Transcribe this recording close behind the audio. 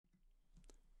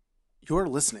You're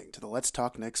listening to the Let's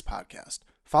Talk Knicks podcast.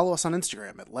 Follow us on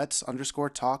Instagram at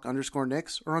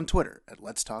Let's_Talk_Knicks or on Twitter at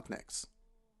Let's Talk Knicks.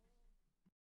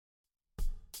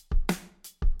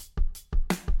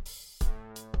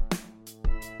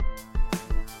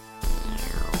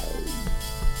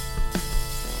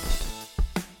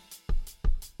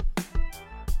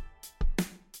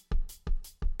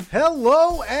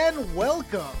 Hello and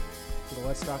welcome to the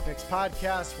Let's Talk Knicks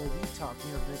podcast, where we talk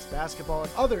New York Knicks basketball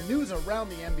and other news around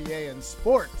the NBA and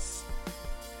sports.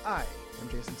 I am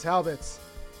Jason Talbot,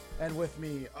 and with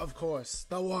me, of course,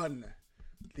 the one,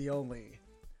 the only,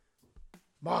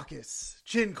 Marcus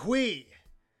Chinqui.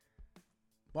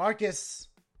 Marcus,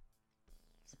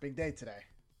 it's a big day today.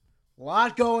 A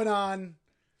lot going on.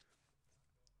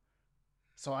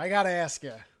 So I gotta ask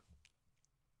you,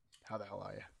 how the hell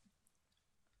are you?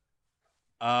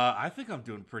 I think I'm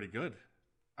doing pretty good.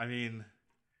 I mean,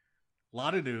 a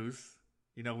lot of news.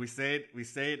 You know, we say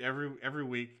it every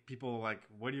week. People are like,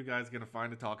 what are you guys gonna find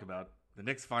to talk about? The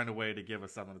Knicks find a way to give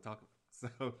us something to talk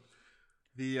about. So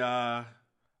the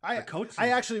coaching. I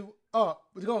actually. Oh,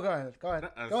 go ahead. Go ahead.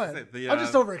 I'm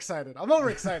just overexcited. I'm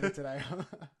overexcited today.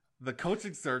 The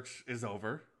coaching search is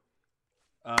over.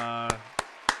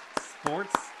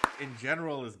 Sports in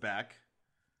general is back.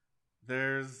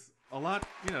 There's a lot,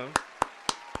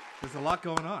 There's a lot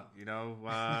going on,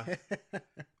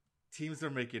 Teams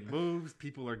are making moves.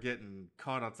 People are getting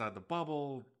caught outside the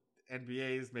bubble.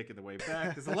 NBA's making their way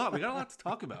back. There's a lot. We got a lot to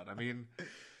talk about. I mean,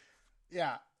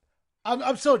 yeah,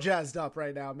 I'm so jazzed up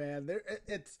right now, man.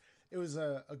 It was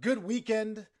a good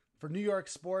weekend for New York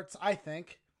sports. I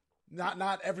think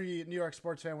not every New York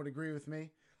sports fan would agree with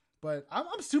me, but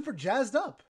I'm super jazzed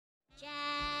up.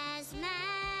 Jazzman.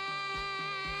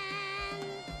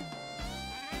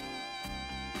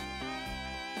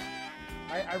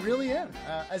 I really am.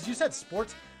 As you said,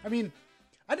 sports. I mean,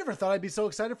 I never thought I'd be so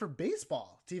excited for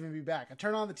baseball to even be back. I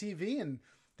turn on the TV and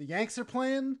the Yanks are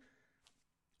playing.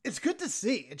 It's good to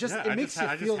see. It makes you feel good.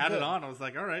 I just had it on. I was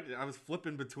like, all right. I was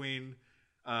flipping between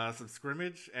some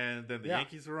scrimmage and then the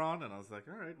Yankees were on, and I was like,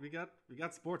 all right, we got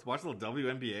sports. Watched a little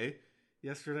WNBA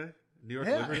yesterday. New York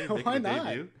Liberty making a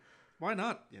debut. Why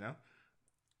not?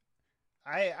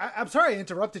 I'm sorry I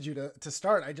interrupted you to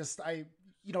start.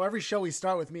 Every show we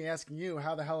start with me asking you,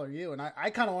 how the hell are you? And I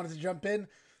kind of wanted to jump in.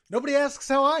 Nobody asks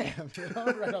how I am,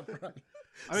 right up front.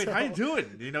 I mean, how you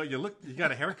doing? You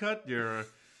got a haircut. You're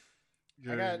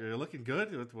looking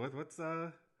good. What's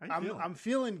how you feeling? I'm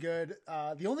feeling good.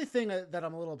 The only thing that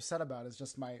I'm a little upset about is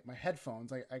just my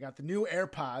headphones. I got the new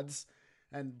AirPods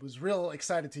and was real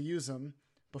excited to use them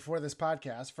before this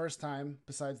podcast. First time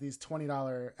besides these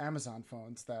 $20 Amazon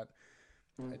phones that,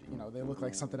 they look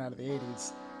like something out of the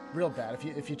 80s. Real bad.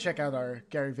 If you check out our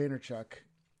Gary Vaynerchuk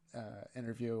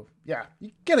interview, yeah,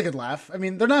 you get a good laugh. I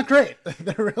mean, they're not great.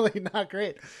 They're really not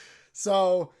great.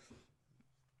 So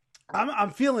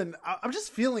I'm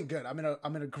just feeling good. I'm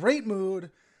in a great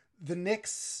mood. The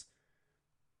Knicks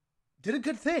did a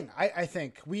good thing. I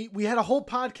think we had a whole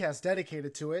podcast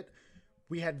dedicated to it.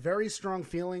 We had very strong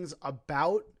feelings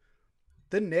about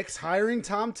the Knicks hiring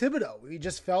Tom Thibodeau. We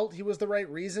just felt he was the right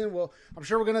reason. Well, I'm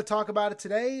sure we're going to talk about it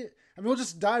today. I mean, we'll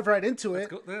just dive right into it.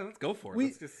 Let's go for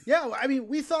it. Yeah, I mean,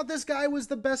 we thought this guy was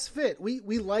the best fit. We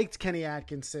liked Kenny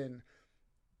Atkinson.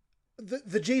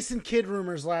 The Jason Kidd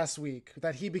rumors last week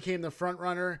that he became the front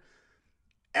runner.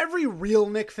 Every real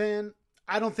Knick fan,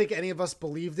 I don't think any of us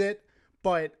believed it,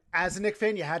 but as a Knick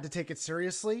fan, you had to take it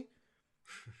seriously.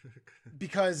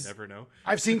 Because never know.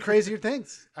 I've seen crazier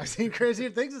things. As a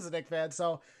Knick fan.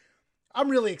 So I'm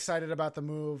really excited about the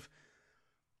move.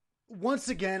 Once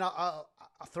again, I'll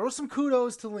throw some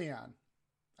kudos to Leon.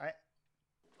 I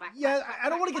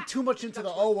don't want to get too much into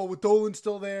with Dolan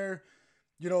still there,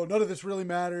 none of this really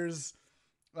matters.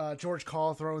 George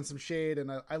Karl throwing some shade,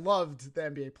 and I loved the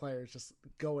NBA players just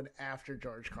going after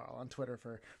George Karl on Twitter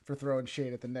for throwing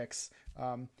shade at the Knicks.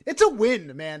 It's a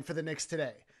win, man, for the Knicks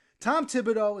today. Tom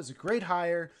Thibodeau is a great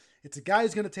hire. It's a guy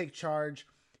who's going to take charge.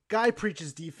 Guy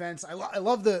preaches defense. I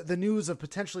love the news of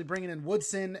potentially bringing in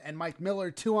Woodson and Mike Miller,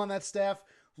 too, on that staff.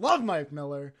 Love Mike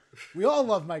Miller. We all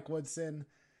love Mike Woodson.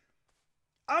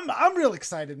 I'm real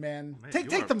excited, man. Take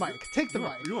the mic. Take the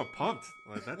mic. You are pumped.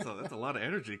 Like, that's a lot of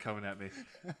energy coming at me.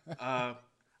 I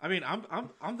mean,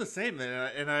 I'm the same,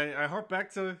 and I harp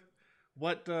back to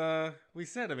what we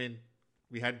said. I mean,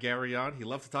 we had Gary on. He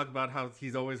loves to talk about how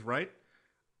he's always right.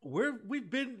 We're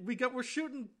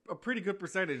shooting a pretty good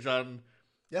percentage on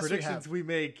predictions we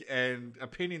make and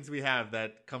opinions we have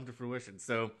that come to fruition.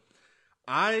 So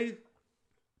I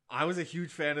was a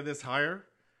huge fan of this hire.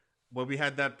 When we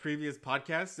had that previous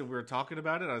podcast and we were talking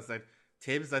about it, I was like,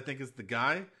 Tibbs, I think, is the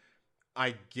guy.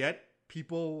 I get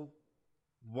people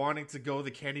wanting to go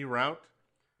the Kenny route.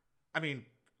 I mean,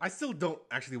 I still don't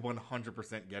actually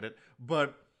 100% get it,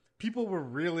 but people were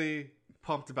really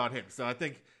pumped about him. So I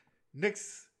think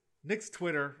Knicks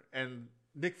Twitter and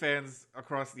Knicks fans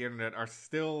across the internet are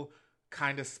still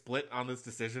kind of split on this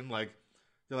decision. Like,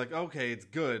 they're like, okay, it's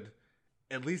good.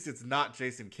 At least it's not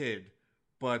Jason Kidd,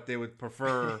 but they would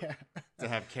prefer to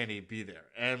have Kenny be there.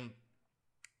 And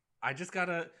I just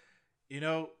gotta,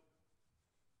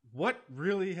 what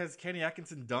really has Kenny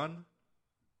Atkinson done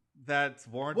that's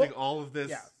warranting all of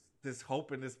this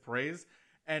hope and this praise?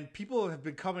 And people have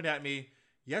been coming at me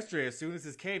yesterday as soon as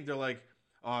this came. They're like,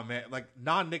 oh man, like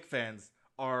non-Knick fans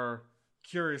are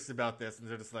curious about this, and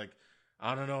they're just like,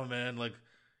 I don't know, man, like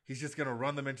he's just gonna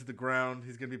run them into the ground.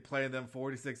 He's gonna be playing them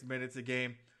 46 minutes a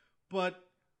game. But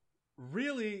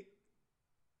really,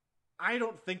 I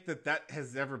don't think that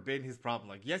has ever been his problem.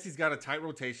 Like, yes, he's got a tight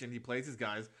rotation. He plays his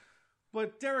guys.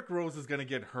 But Derrick Rose is going to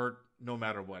get hurt no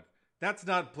matter what. That's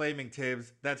not blaming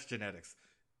Tibbs. That's genetics.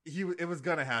 It was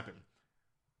going to happen.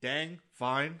 Dang,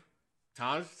 fine.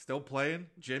 Taj, still playing.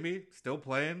 Jimmy, still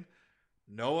playing.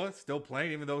 Noah, still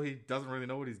playing, even though he doesn't really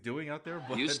know what he's doing out there.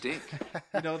 But, you stink.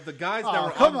 The guys that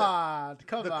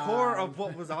were the core of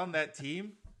what was on that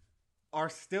team are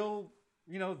still,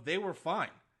 they were fine.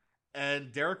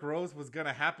 And Derrick Rose was going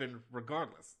to happen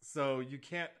regardless. So you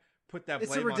can't put that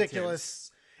blame on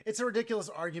Tibbs. It's a ridiculous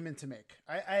argument to make.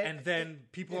 And then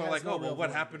people are like, well,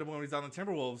 what happened to him when he was on the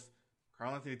Timberwolves?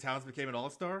 Karl-Anthony Towns became an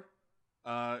all-star.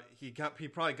 He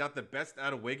probably got the best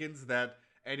out of Wiggins that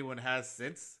anyone has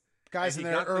since. Guys in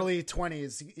their early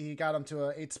 20s, he got them to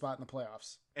an 8th spot in the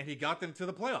playoffs. And he got them to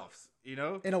the playoffs,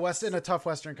 in a tough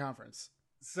Western Conference.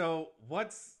 So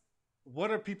what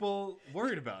are people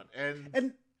worried about?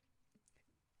 And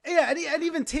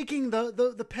even taking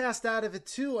the past out of it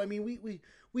too. I mean,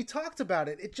 we talked about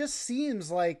it. It just seems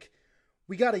like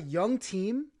we got a young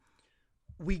team.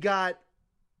 We got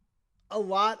a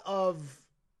lot of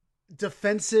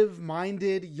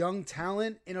defensive-minded young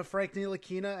talent in a Frank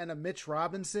Ntilikina and a Mitch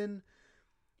Robinson.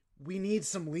 We need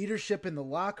some leadership in the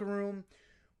locker room.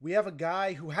 We have a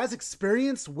guy who has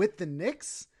experience with the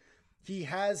Knicks. He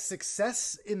has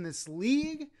success in this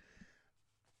league.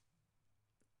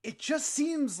 It just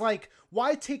seems like,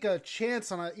 why take a chance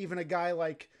on even a guy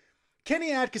like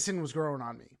Kenny Atkinson was growing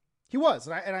on me. He was,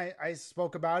 and I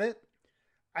spoke about it.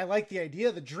 I like the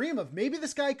idea, the dream of maybe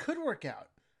this guy could work out.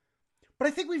 But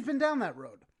I think we've been down that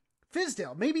road.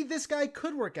 Fizdale, maybe this guy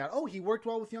could work out. Oh, he worked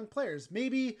well with young players.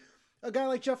 Maybe a guy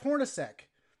like Jeff Hornacek,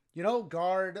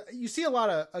 guard. You see a lot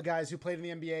of guys who played in the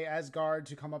NBA as guards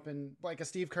who come up in, like a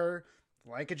Steve Kerr,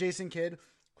 like a Jason Kidd,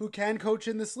 who can coach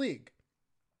in this league.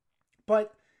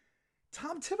 But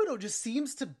Tom Thibodeau just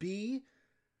seems to be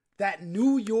that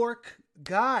New York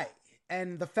guy.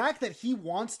 And the fact that he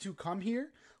wants to come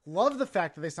here, love the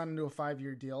fact that they signed into a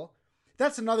 5-year deal.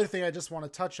 That's another thing I just want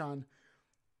to touch on.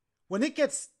 When it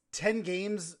gets 10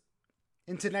 games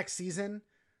into next season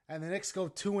and the Knicks go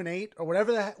 2-8 or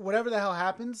whatever the hell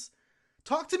happens,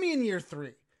 talk to me in year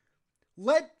 3.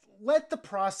 Let the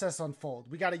process unfold.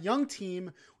 We got a young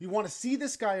team. We want to see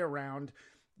this guy around.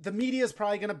 The media is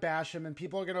probably going to bash him and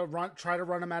people are going to try to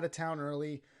run him out of town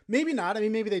early. Maybe not. I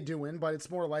mean, maybe they do win, but it's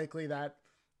more likely that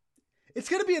it's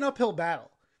going to be an uphill battle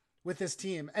with this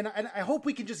team. And I hope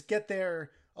we can just get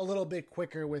there a little bit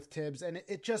quicker with Tibbs. And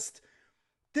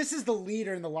this is the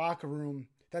leader in the locker room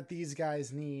that these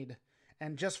guys need.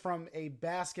 And just from a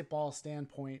basketball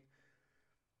standpoint,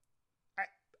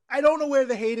 I don't know where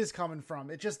the hate is coming from.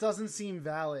 It just doesn't seem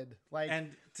valid.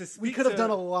 We could have done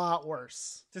a lot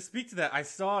worse. To speak to that, I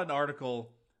saw an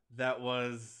article that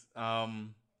was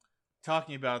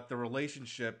talking about the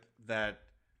relationship that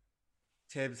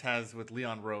Tibbs has with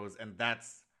Leon Rose, and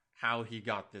that's how he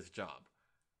got this job.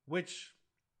 Which,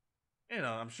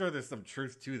 I'm sure there's some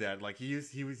truth to that. Like he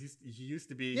used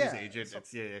to be his agent at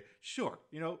CAA. Sure,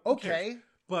 okay.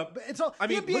 But it's all. The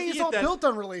NBA is all built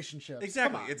on relationships.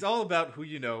 Exactly. It's all about who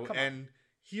you know. And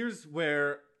here's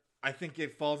where I think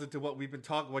it falls into what we've been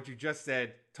talking. What you just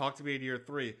said. Talk to me in year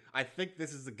 3. I think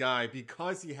this is a guy,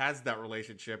 because he has that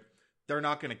relationship. They're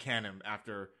not going to can him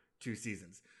after 2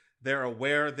 seasons. They're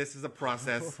aware this is a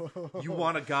process. You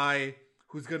want a guy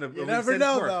who's going to. You never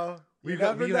know, though. We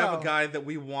have a guy that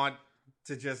we want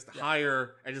to just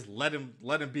hire and just let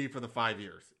him be for the 5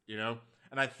 years. And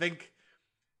I think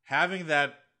having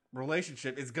that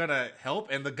relationship is gonna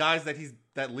help, and the guys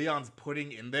that Leon's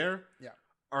putting in there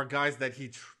are guys that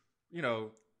he's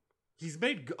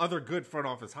made other good front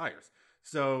office hires.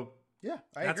 So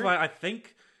that's agree. why I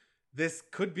think this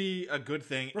could be a good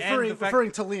thing.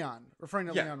 Referring to Leon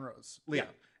Rose. Leon.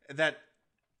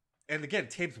 And again,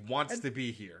 Tibbs wants to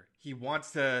be here. He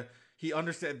wants to he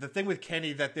understands. The thing with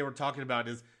Kenny that they were talking about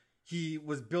is he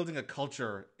was building a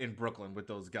culture in Brooklyn with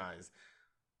those guys.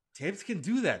 Tibbs can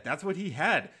do that. That's what he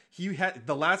had. He had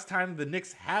the last time the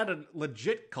Knicks had a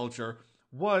legit culture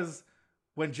was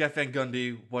when Jeff Van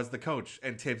Gundy was the coach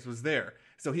and Tibbs was there.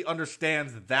 So he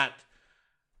understands that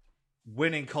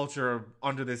winning culture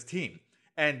under this team.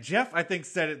 And Jeff, I think,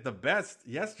 said it the best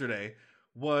yesterday,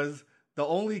 was the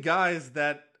only guys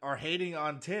that are hating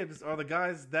on Tibbs are the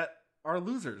guys that are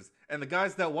losers. And the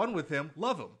guys that won with him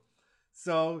love him.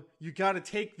 So you got to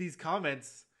take these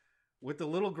comments with a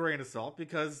little grain of salt,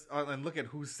 because and look at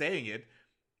who's saying it.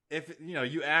 If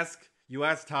you ask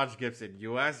Taj Gibson,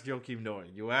 you ask Joakim Noah,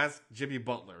 you ask Jimmy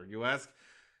Butler, you ask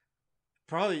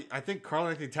I think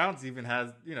Karl-Anthony Towns even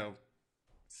has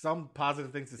some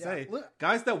positive things to say.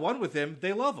 Guys that won with him,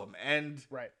 they love him, and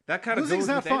that kind of goes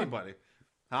with anybody.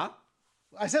 Huh?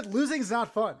 I said losing's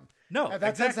not fun. No,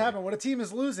 that tends to happen when a team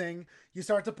is losing. You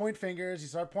start to point fingers, you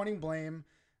start pointing blame.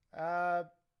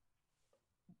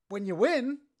 When you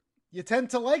win, you tend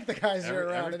to like the guys you're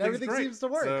around, and everything seems to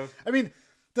work. So, I mean,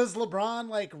 does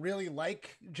LeBron really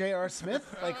like J.R. Smith?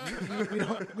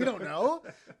 We don't know.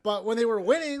 But when they were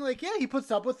winning, he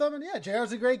puts up with them, and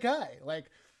J.R.'s a great guy.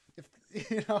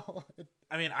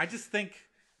 I mean, I just think,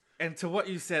 and to what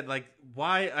you said,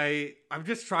 I'm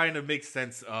just trying to make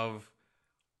sense of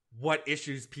what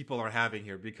issues people are having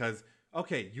here, because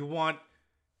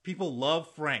people love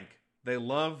Frank, they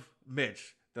love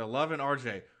Mitch, they're loving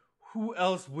RJ. Who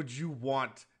else would you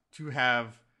want to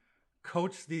have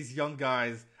coach these young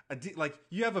guys?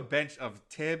 You have a bench of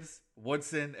Tibbs,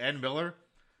 Woodson, and Miller.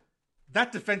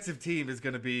 That defensive team is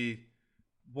going to be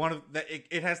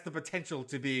it has the potential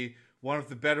to be one of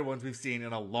the better ones we've seen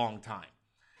in a long time.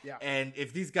 Yeah. And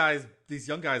if these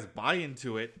young guys buy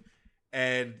into it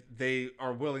and they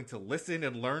are willing to listen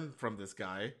and learn from this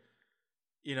guy,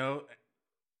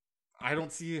 I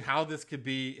don't see how this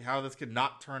could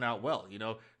not turn out well.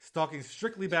 Talking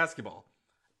strictly basketball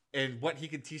and what he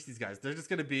can teach these guys. They're just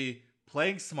going to be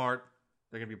playing smart.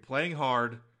 They're going to be playing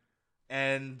hard,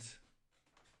 and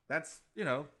that's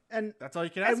that's all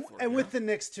you can ask for. And with the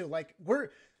Knicks too,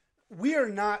 we are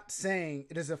not saying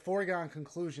it is a foregone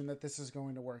conclusion that this is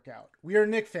going to work out. We are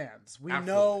Knicks fans. We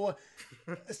know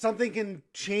something can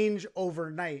change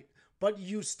overnight, but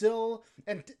you still,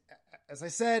 and as I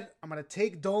said, I'm going to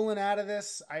take Dolan out of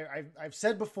this. I've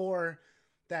said before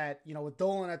that, with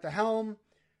Dolan at the helm,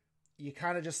 you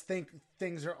kind of just think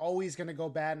things are always going to go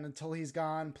bad, and until he's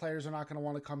gone, players are not going to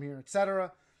want to come here,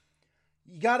 etc.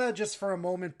 You got to just for a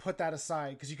moment put that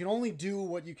aside, because you can only do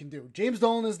what you can do. James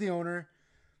Dolan is the owner,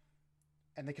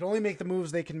 and they can only make the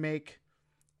moves they can make.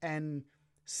 And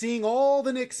seeing all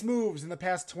the Knicks moves in the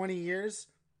past 20 years,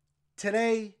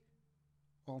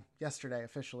 yesterday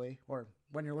officially, or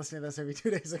when you're listening to this maybe 2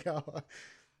 days ago,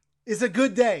 is a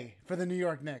good day for the New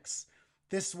York Knicks.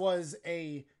 This was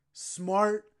a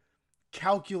smart,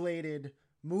 calculated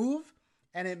move,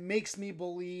 and it makes me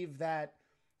believe that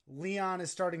Leon is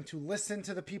starting to listen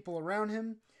to the people around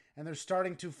him, and they're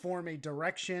starting to form a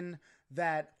direction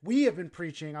that we have been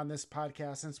preaching on this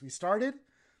podcast since we started,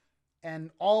 and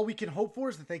all we can hope for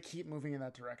is that they keep moving in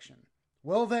that direction.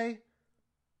 Will they?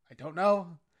 I don't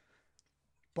know,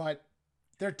 but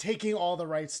they're taking all the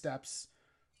right steps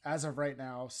as of right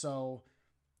now. So,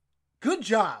 good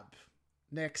job,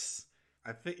 Knicks.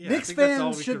 Knicks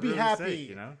fans should be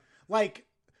happy. Say,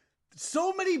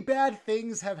 so many bad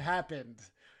things have happened,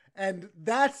 and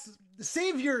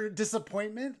save your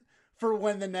disappointment for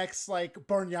when the next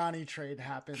Bargnani trade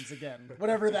happens again.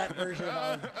 Whatever that version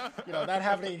of that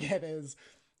happening again is.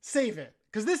 Save it,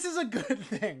 because this is a good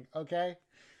thing. Okay.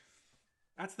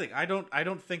 That's the thing. I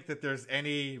don't think that there's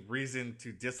any reason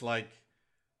to dislike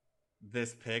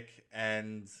this pick,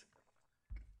 and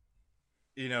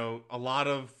a lot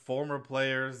of former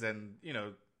players and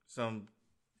some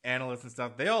analysts and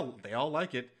stuff, they all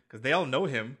like it because they all know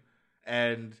him.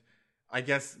 And I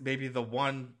guess maybe the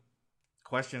one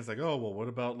question is oh, well, what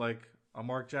about a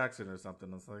Mark Jackson or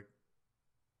something? It's okay.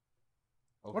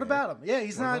 What about him? Yeah,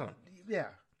 he's not. Yeah.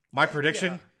 My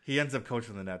prediction: he ends up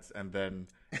coaching the Nets, and then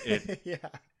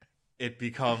it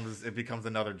becomes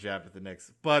another jab at the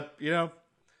Knicks. But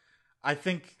I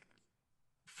think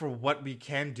for what we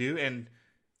can do, and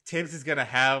Tibbs is gonna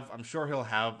have, I'm sure he'll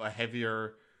have a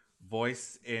heavier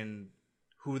voice in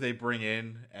who they bring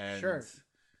in and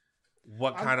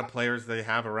what kind of players they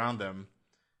have around them.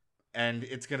 And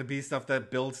it's going to be stuff that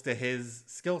builds to his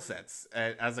skill sets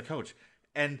as a coach.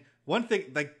 And one thing,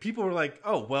 people were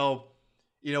oh, well,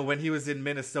 when he was in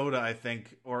Minnesota, I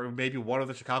think, or maybe one of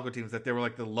the Chicago teams, that they were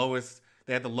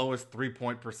they had the lowest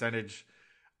 3-point percentage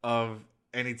of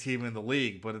any team in the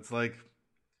league. But it's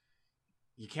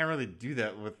you can't really do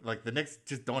that with like the Knicks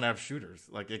just don't have shooters.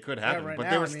 Like it could happen, right but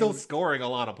now, they were still scoring a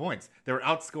lot of points. They were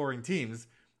outscoring teams.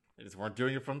 They just weren't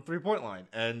doing it from the 3-point line.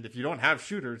 And if you don't have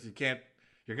shooters, you can't.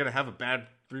 You're gonna have a bad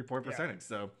 3-point percentage.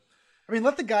 So, I mean,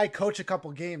 let the guy coach a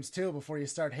couple games too before you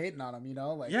start hating on him. You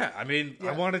know, like yeah. I mean,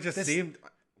 I want to just see him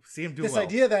do this well.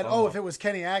 idea that if it was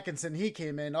Kenny Atkinson, he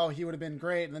came in, he would have been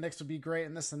great, and the Knicks would be great,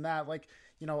 and this and that. Like,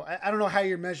 you know, I don't know how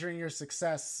you're measuring your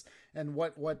success and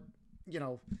what you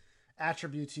know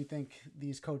attributes you think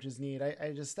these coaches need.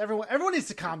 I just everyone needs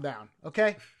to calm down.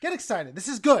 Okay, get excited. This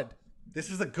is good. This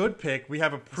is a good pick. We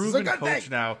have a proven coach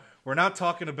now. We're not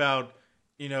talking about,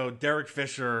 you know, Derek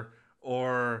Fisher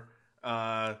or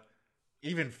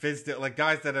even Fizdale, like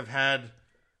guys that have had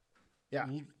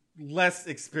less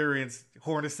experience,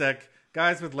 Hornacek,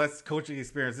 guys with less coaching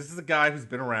experience. This is a guy who's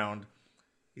been around.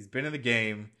 He's been in the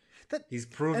game. He's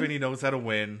proven he knows how to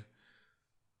win.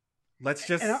 This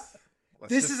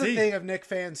is the thing of Knick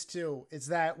fans too, is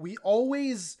that we've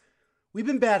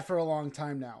been bad for a long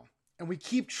time now. And we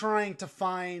keep trying to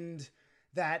find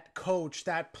that coach,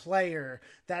 that player,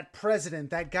 that president,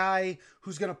 that guy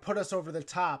who's going to put us over the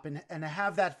top and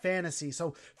have that fantasy.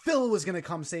 So Phil was going to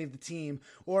come save the team.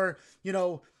 Or, you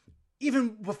know,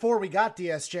 even before we got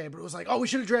DSJ, but it was like, we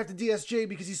should have drafted DSJ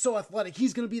because he's so athletic.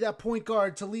 He's going to be that point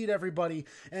guard to lead everybody.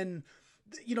 And,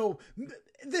 you know,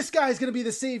 this guy's going to be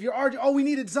the savior. We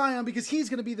needed Zion because he's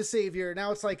going to be the savior.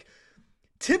 Now it's like,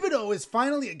 Thibodeau is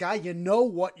finally a guy you know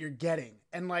what you're getting.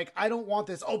 And like, I don't want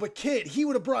this, but Kid, he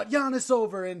would have brought Giannis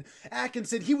over, and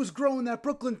Atkinson, he was growing that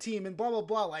Brooklyn team and blah, blah,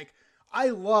 blah. Like,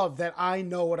 I love that I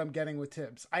know what I'm getting with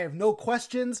Tibbs. I have no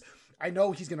questions. I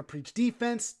know he's going to preach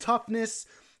defense, toughness.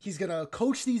 He's going to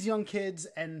coach these young kids,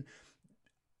 and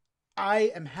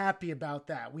I am happy about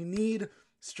that. We need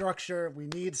structure. We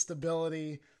need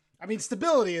stability. I mean,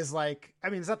 stability is like,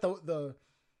 is that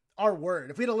our word?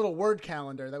 If we had a little word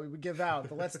calendar that we would give out,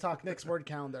 the Let's Talk Knicks word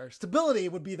calendar, stability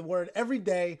would be the word every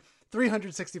day,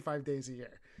 365 days a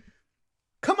year.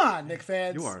 Come on, Knicks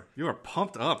fans. You are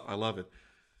pumped up. I love it.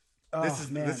 This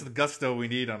is the gusto we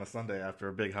need on a Sunday after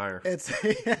a big hire.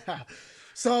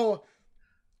 So,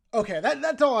 okay,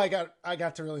 that's all I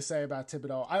got to really say about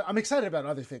Thibodeau. I'm excited about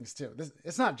other things too.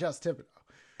 It's not just Thibodeau.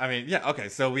 I mean, yeah, okay.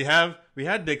 So we had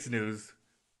Knicks news,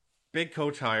 big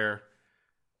coach hire.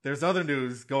 There's other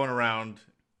news going around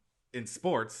in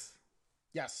sports.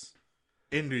 Yes.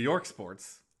 In New York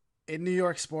sports. In New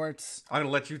York sports. I'm going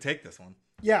to let you take this one.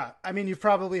 Yeah. I mean, you've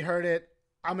probably heard it.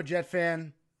 I'm a Jet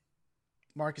fan.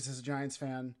 Marcus is a Giants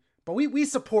fan. But we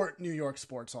support New York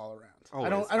sports all around.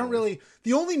 Always, I don't really...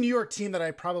 The only New York team that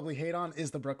I probably hate on is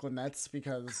the Brooklyn Nets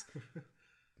because...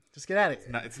 just get out of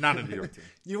here. It's not a New York team.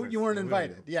 You weren't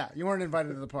invited. Yeah, you weren't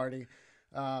invited to the party.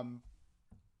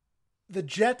 The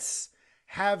Jets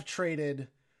have traded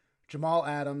Jamal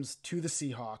Adams to the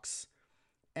Seahawks,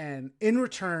 and in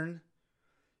return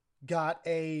got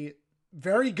a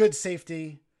very good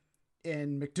safety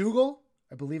in McDougal.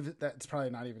 I believe that's probably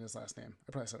not even his last name.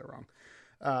 I probably said it wrong.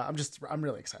 I'm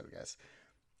really excited, guys.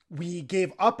 We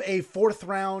gave up a 4th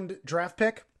round draft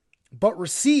pick, but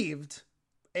received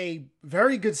a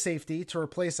very good safety to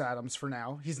replace Adams for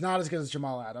now. He's not as good as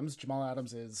Jamal Adams. Jamal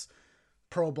Adams is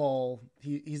Pro Bowl.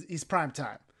 He's prime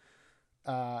time.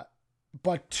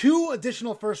 But 2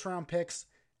 additional 1st round picks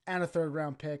and a 3rd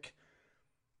round pick.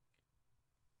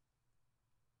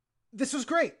 This was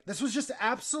great. This was just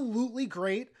absolutely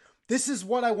great. This is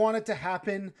what I wanted to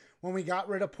happen when we got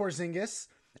rid of Porzingis.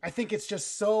 I think it's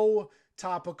just so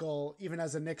topical, even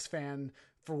as a Knicks fan,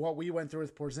 for what we went through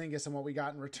with Porzingis and what we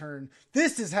got in return.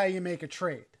 This is how you make a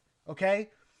trade, okay?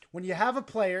 When you have a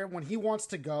player, when he wants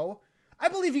to go, I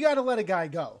believe you got to let a guy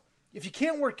go. If you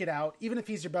can't work it out, even if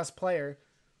he's your best player,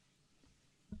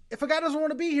 if a guy doesn't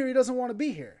want to be here, he doesn't want to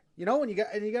be here. You know, and you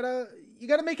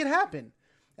gotta make it happen.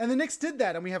 And the Knicks did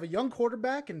that, and we have a young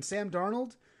quarterback in Sam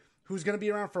Darnold, who's going to be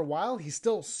around for a while. He's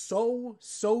still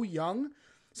so young.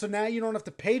 So now you don't have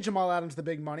to pay Jamal Adams the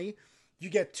big money. You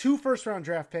get 2 first-round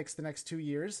draft picks the next 2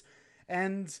 years,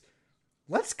 and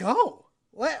let's go.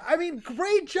 I mean,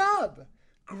 great job.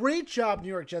 Great job, New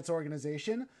York Jets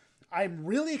organization. I'm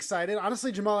really excited.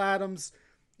 Honestly, Jamal Adams,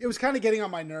 it was kind of getting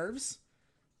on my nerves,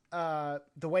 the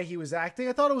way he was acting.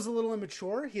 I thought it was a little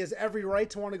immature. He has every right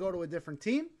to want to go to a different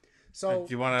team. So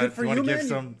do you want to give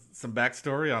some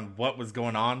backstory on what was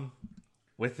going on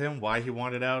with him, why he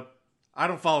wanted out? I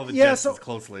don't follow the Jets as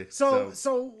closely.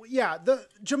 So yeah, the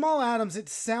Jamal Adams, it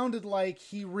sounded like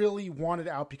he really wanted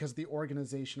out because of the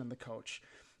organization and the coach.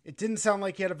 It didn't sound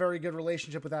like he had a very good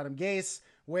relationship with Adam Gase,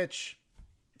 which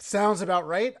sounds about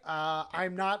right.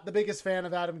 I'm not the biggest fan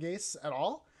of Adam Gase at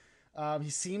all. He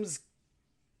seems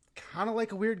kind of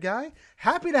like a weird guy.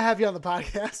 Happy to have you on the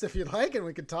podcast if you'd like, and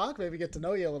we could talk, maybe get to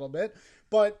know you a little bit.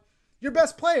 But your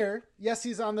best player, yes,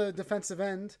 he's on the defensive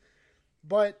end,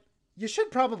 but you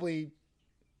should probably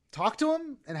talk to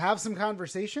him and have some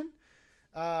conversation.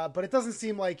 But it doesn't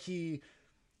seem like he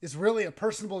is really a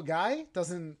personable guy,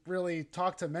 doesn't really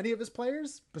talk to many of his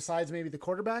players besides maybe the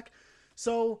quarterback.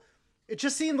 So it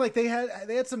just seemed like they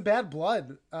had some bad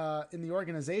blood in the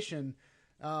organization.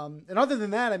 And other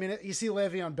than that, I mean, you see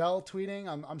Le'Veon Bell tweeting.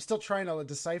 I'm still trying to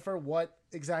decipher what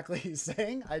exactly he's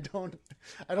saying. I don't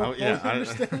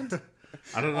understand.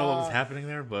 I don't know what was happening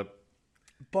there,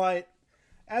 but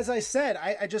as I said,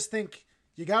 I just think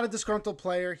you got a disgruntled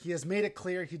player. He has made it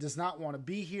clear he does not want to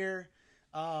be here.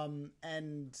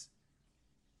 And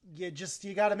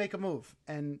you got to make a move,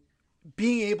 and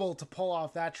being able to pull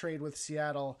off that trade with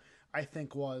Seattle, I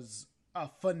think was a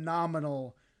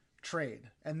phenomenal trade.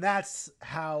 And that's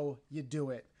how you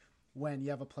do it when you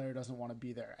have a player who doesn't want to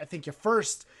be there. I think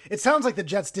it sounds like the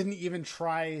Jets didn't even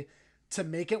try to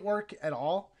make it work at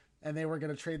all, and they were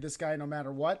going to trade this guy no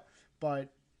matter what. But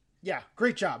yeah,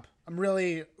 great job. I'm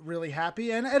really, really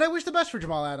happy. And I wish the best for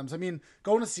Jamal Adams. I mean,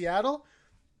 going to Seattle,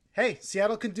 hey,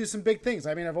 Seattle can do some big things.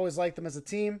 I mean, I've always liked them as a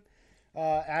team.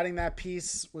 Adding that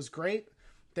piece was great.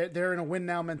 They're in a win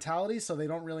now mentality, so they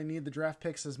don't really need the draft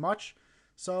picks as much.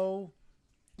 So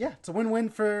yeah, it's a win-win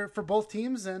for both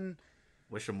teams, and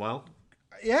wish them well.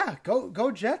 Yeah,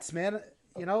 go Jets, man.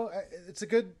 You know, it's a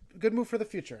good move for the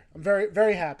future. I'm very,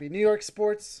 very happy. New York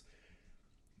sports.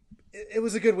 It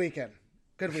was a good weekend.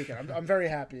 Good weekend. I'm very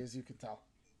happy, as you can tell.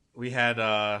 We had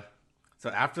so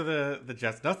after the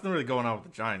Jets, nothing really going on with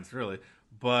the Giants, really.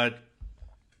 But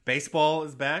baseball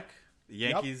is back. The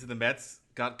Yankees and the Mets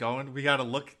got going. We got to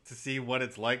look to see what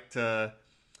it's like to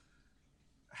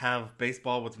have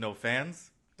baseball with no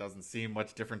fans. Doesn't seem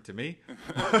much different to me.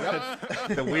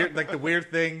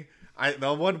 The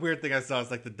one weird thing I saw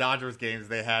is like the Dodgers games.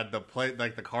 They had the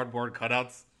cardboard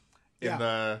cutouts in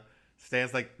the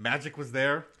stands. Like Magic was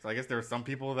there, so I guess there were some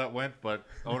people that went, but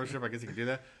ownership, I guess you can do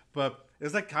that. But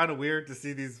it's like kind of weird to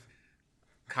see these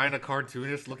kind of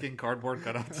cartoonish looking cardboard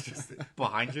cutouts just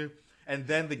behind you. And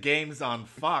then the games on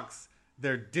Fox,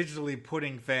 they're digitally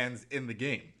putting fans in the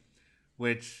game,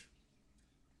 which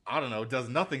I don't know, does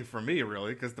nothing for me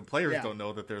really, because the players don't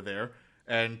know that they're there.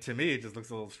 And to me, it just looks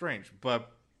a little strange. But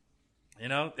you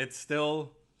know, it's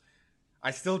still,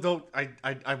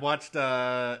 I watched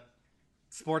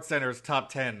SportsCenter's top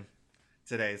 10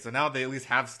 today, so now they at least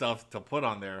have stuff to put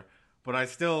on there. But I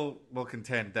still will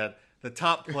contend that the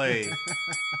top play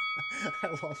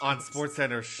on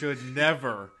SportsCenter should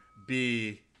never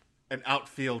be an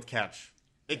outfield catch.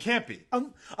 It can't be.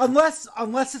 Unless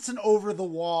it's an over the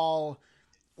wall.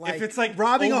 Like, if it's like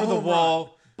robbing over the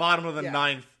wall, bottom of the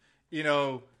ninth, you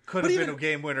know, could have been a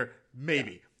game winner,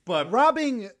 maybe. Yeah. But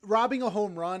robbing a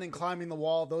home run and climbing the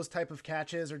wall, those type of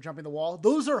catches or jumping the wall,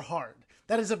 those are hard.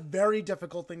 That is a very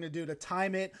difficult thing to do, to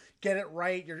time it, get it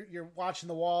right. You're watching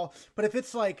the wall. But if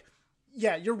it's like,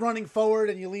 you're running forward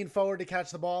and you lean forward to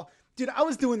catch the ball. Dude, I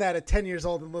was doing that at 10 years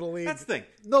old in Little League. That's the thing.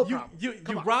 No problem. You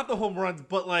rob the home runs,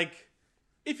 but like,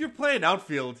 if you're playing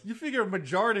outfield, you figure a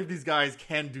majority of these guys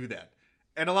can do that.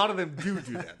 And a lot of them do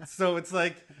that. So it's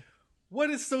like, what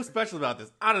is so special about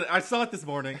this? I saw it this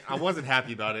morning. I wasn't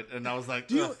happy about it, and I was like,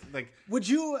 would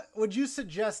you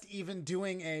suggest even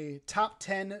doing a top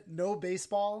 10 no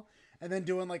baseball and then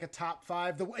doing like a top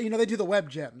 5? They do the web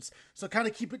gems, so kind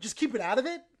of keep it out of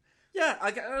it. Yeah,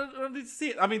 I don't need to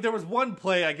see it. I mean, there was one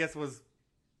play I guess was,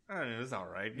 I don't know, it was all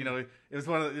right. You know, it was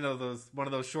one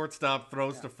of those shortstop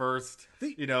throws to first.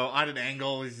 On an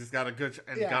angle, he's just got a good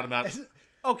and got him out.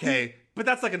 Okay, but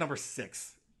that's like a number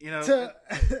 6. You know, to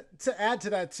add to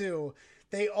that too,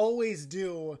 they always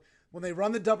do when they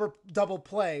run the double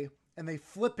play and they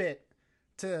flip it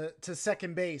to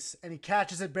second base and he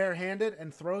catches it barehanded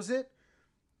and throws it.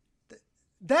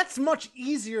 That's much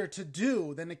easier to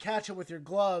do than to catch it with your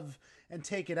glove and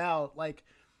take it out. Like,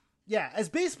 as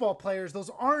baseball players, those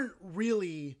aren't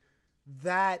really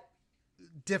that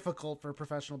difficult for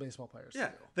professional baseball players. Yeah,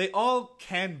 they all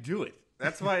can do it.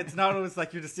 That's why it's not always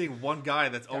like you're just seeing one guy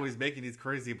that's always making these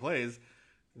crazy plays.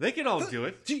 They can all do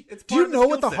it. Do you know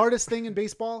what the hardest thing in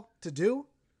baseball to do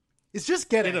is? Just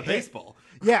get a baseball.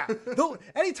 Yeah.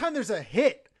 Anytime there's a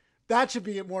hit, that should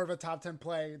be more of a top 10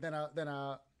 play than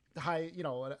a high,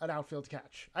 an outfield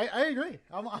catch. I agree.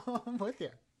 I'm with you.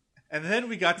 And then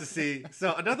we got to see.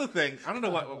 So another thing, I don't know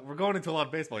what we're going into a lot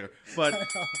of baseball here, but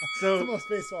so it's the most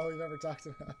baseball we've ever talked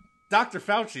about. Dr.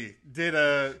 Fauci did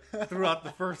throughout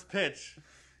the first pitch.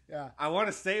 Yeah. I want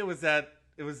to say it was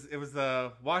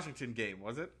the Washington game,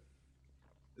 was it?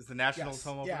 Is the Nationals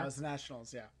home opener? Yeah, it was the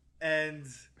Nationals, yeah. and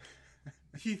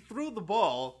he threw the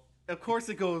ball. Of course,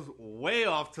 it goes way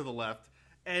off to the left,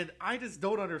 and I just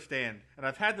don't understand. And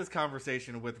I've had this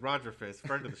conversation with Roger Fist,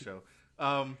 friend of the show,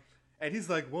 and he's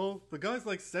like, "Well, the guy's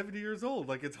like 70 years old.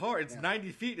 Like it's hard. It's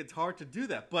 90 feet. It's hard to do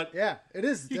that." But yeah, it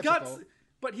is. He difficult.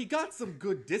 he got some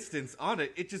good distance on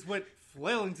it. It just went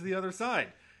flailing to the other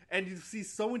side, and you see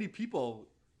so many people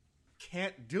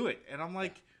can't do it, and I'm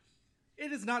like,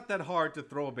 it is not that hard to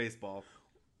throw a baseball.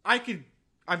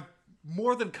 I'm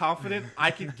more than confident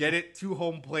I can get it to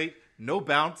home plate, no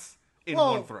bounce, in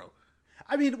one throw.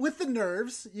 I mean, with the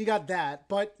nerves, you got that,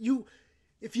 but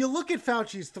if you look at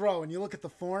Fauci's throw and you look at the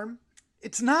form,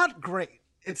 it's not great.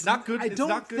 It's not good. It's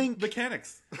not good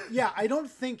mechanics. Yeah, I don't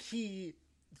think he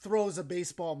throws a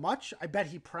baseball much. I bet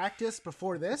he practiced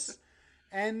before this,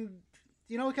 and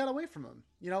it got away from him.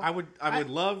 I would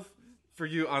love for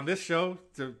you on this show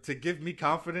to give me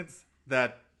confidence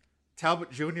that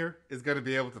Talbot Jr. is going to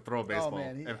be able to throw a baseball. Oh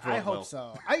man, and throw I it hope well.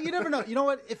 so. You never know. You know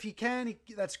what? If he can,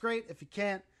 that's great. If he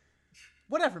can't,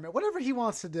 whatever, man. Whatever he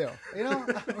wants to do.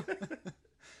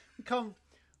 Come,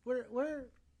 whatever.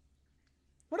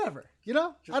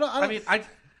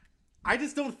 I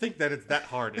just don't think that it's that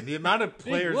hard. And the amount of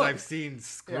players I've seen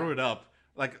screw it up,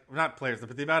 like not players,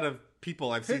 but the amount of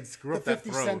people I've seen screw up that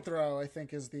throw. The 50-cent throw, I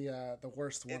think, is the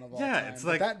worst one of all time. Yeah, it's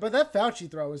like but that Fauci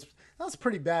throw was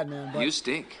pretty bad, man. But you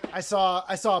stink. I saw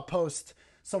a post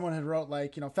someone had wrote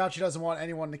Fauci doesn't want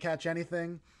anyone to catch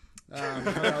anything. That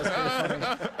was pretty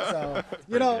funny.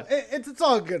 So it's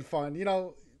all good fun.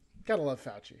 Gotta love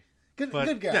Fauci. Good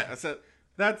guy. Yeah, so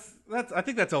that's I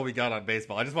think that's all we got on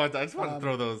baseball. I just wanted to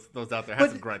throw those out there.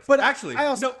 Have some gripes. But actually,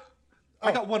 I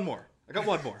got one more.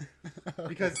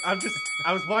 Because I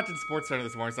was watching SportsCenter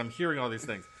this morning, so I'm hearing all these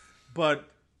things. But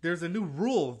there's a new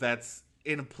rule that's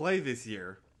in play this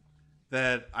year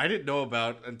that I didn't know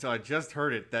about until I just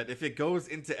heard it, that if it goes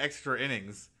into extra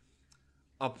innings,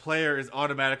 a player is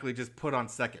automatically just put on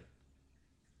second.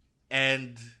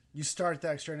 And you start the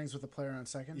extra innings with a player on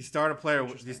second? You start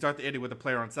the inning with a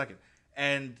player on second.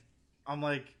 And I'm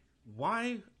like,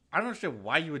 why? I don't understand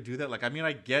why you would do that. Like, I mean,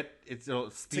 I get it'll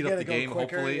speed up the game,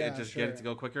 quicker, hopefully, and just get it to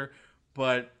go quicker.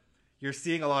 But you're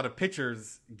seeing a lot of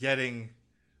pitchers getting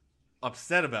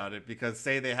upset about it because,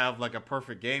 say, they have like a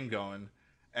perfect game going,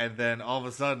 and then all of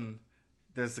a sudden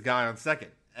there's a guy on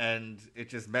second, and it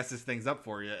just messes things up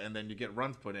for you, and then you get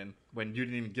runs put in when you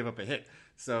didn't even give up a hit.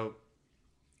 So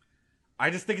I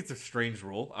just think it's a strange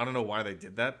rule. I don't know why they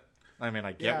did that. I mean,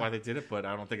 I get why they did it, but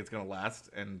I don't think it's going to last,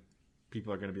 and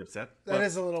people are going to be upset. That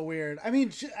is a little weird. I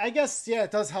mean, I guess,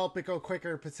 it does help it go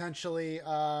quicker, potentially.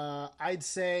 I'd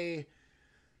say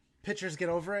pitchers get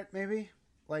over it, maybe.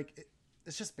 Like,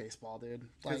 it's just baseball, dude.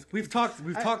 Like, we've talked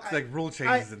like rule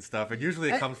changes and stuff, and usually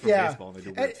it comes from baseball. And they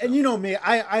do weird stuff. And you know me,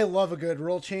 I love a good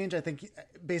rule change. I think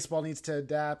baseball needs to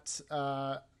adapt.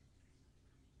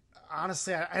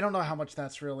 Honestly, I don't know how much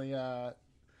that's really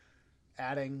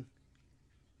adding.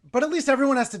 But at least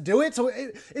everyone has to do it. So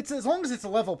it's as long as it's a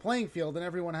level playing field and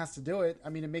everyone has to do it. I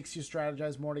mean, it makes you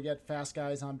strategize more to get fast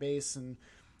guys on base and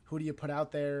who do you put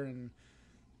out there. And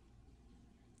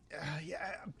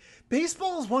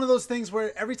baseball is one of those things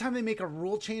where every time they make a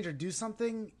rule change or do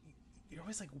something, you're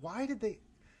always like, why did they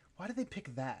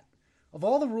pick that? Of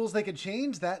all the rules they could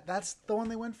change, that's the one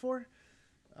they went for.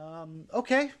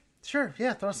 Okay. Sure,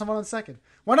 yeah, throw someone on second.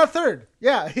 Why not third?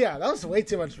 Yeah, that was way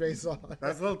too much baseball.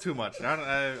 That's a little too much.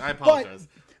 I apologize.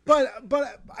 But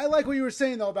I like what you were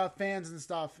saying, though, about fans and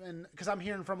stuff, and because I'm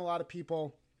hearing from a lot of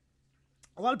people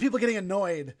getting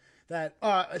annoyed that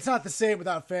it's not the same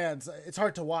without fans. It's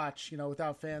hard to watch,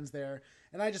 without fans there.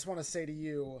 And I just want to say to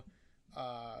you,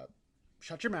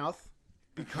 shut your mouth,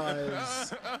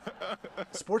 because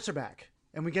sports are back,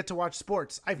 and we get to watch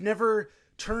sports. I've never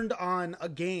turned on a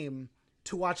game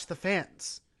to watch the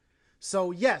fans. So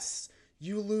yes,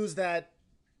 you lose that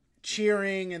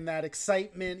cheering and that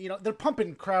excitement. They're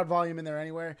pumping crowd volume in there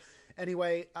anyway.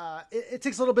 It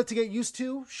takes a little bit to get used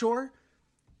to, sure,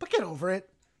 but get over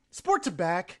it. Sports are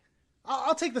back.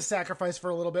 I'll take the sacrifice for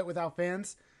a little bit without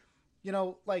fans. I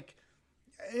want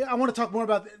to talk more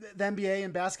about the NBA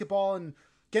and basketball and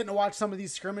getting to watch some of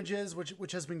these scrimmages,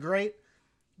 which has been great.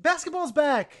 Basketball's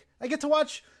back. We get to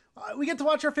watch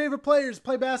our favorite players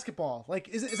play basketball. Like,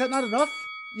 is that not enough?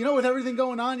 With everything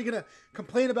going on, you're going to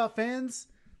complain about fans?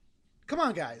 Come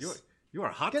on, guys. You are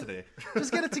hot today.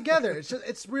 Just get it together.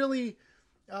 It's really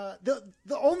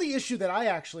the only issue that I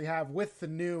actually have with the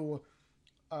new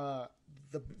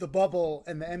the bubble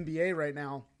and the NBA right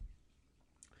now.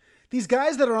 These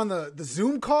guys that are on the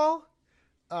Zoom call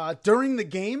during the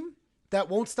game that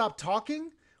won't stop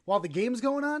talking while the game's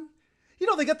going on.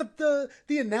 they got the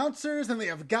announcers and they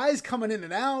have guys coming in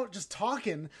and out just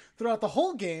talking throughout the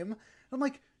whole game. I'm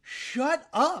like, shut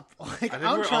up. Like,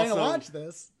 I'm trying to watch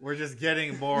this. We're just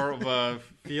getting more of a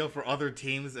feel for other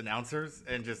teams' announcers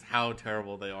and just how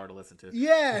terrible they are to listen to.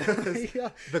 Yeah.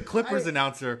 The Clippers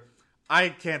announcer, I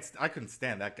couldn't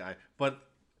stand that guy. But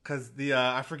because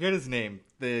I forget his name,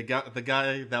 the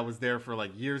guy that was there for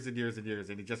like years and years and years,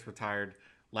 and he just retired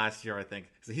last year, I think.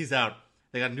 So he's out.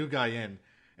 They got a new guy in.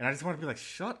 And I just want to be like,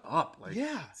 shut up. Like,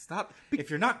 stop. If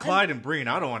you're not Clyde and Breen,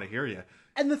 I don't want to hear you.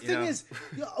 And the thing is,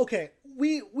 okay,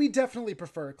 we definitely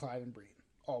prefer Clyde and Breen.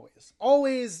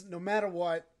 Always, no matter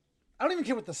what. I don't even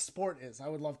care what the sport is. I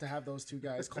would love to have those two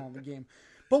guys calling the game.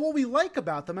 But what we like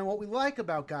about them and what we like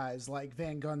about guys like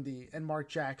Van Gundy and Mark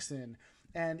Jackson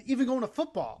and even going to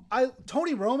football,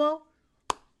 Tony Romo,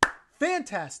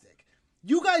 fantastic.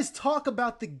 You guys talk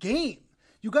about the game.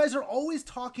 You guys are always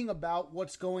talking about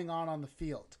what's going on the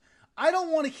field. I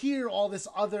don't want to hear all this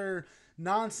other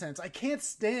nonsense. I can't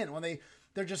stand when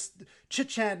they're just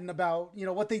chit-chatting about,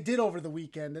 what they did over the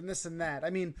weekend and this and that.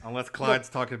 I mean, unless Clyde's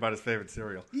talking about his favorite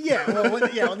cereal. Yeah, well, when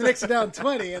the Knicks are down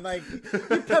 20 and like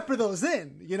you pepper those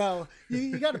in, you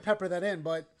got to pepper that in.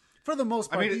 But for the most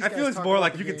part, I feel it's more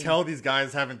like you can tell these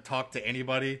guys haven't talked to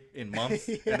anybody in months,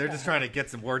 and they're just trying to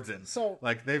get some words in. So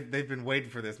like they've been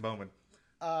waiting for this moment.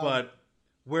 But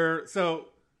we're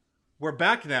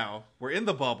back now. We're in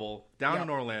the bubble down in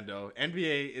Orlando.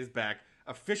 NBA is back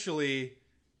officially.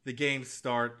 The games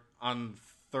start on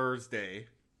Thursday,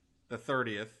 the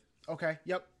 30th. Okay.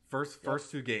 Yep. First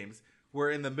two games.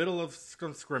 We're in the middle of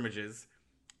some scrimmages.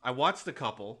 I watched a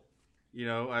couple.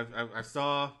 I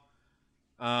saw.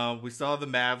 We saw the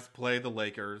Mavs play the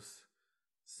Lakers.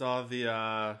 Saw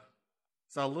a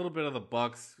little bit of the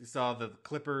Bucks. We saw the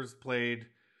Clippers played.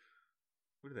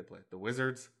 Who did they play? The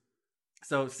Wizards.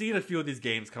 So seeing a few of these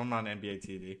games coming on NBA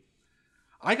TV.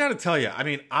 I got to tell you, I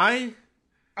mean, I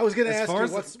was going to ask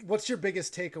you, what's your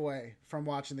biggest takeaway from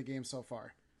watching the game so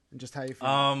far, and just how you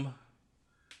feel?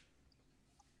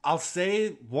 I'll say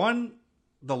one,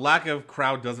 the lack of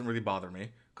crowd doesn't really bother me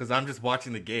because I'm just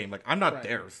watching the game. Like I'm not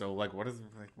there, so like, what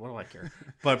do I care?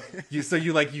 But you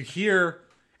hear,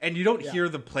 and you don't hear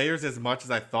the players as much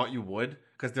as I thought you would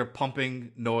because they're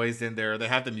pumping noise in there. They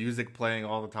have the music playing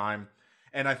all the time,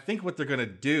 and I think what they're gonna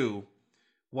do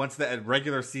once the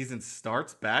regular season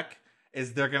starts back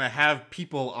is they're going to have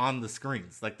people on the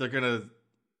screens. Like, they're going to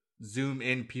zoom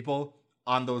in people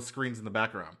on those screens in the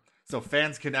background. So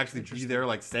fans can actually be there,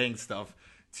 like, saying stuff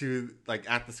to, like,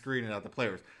 at the screen and at the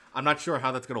players. I'm not sure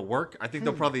how that's going to work. I think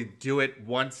they'll probably do it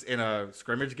once in a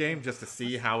scrimmage game just to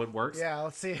see how it works. Yeah,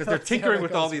 let's see. Because they're tinkering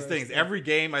with all these things. Yeah. Every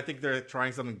game, I think they're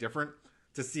trying something different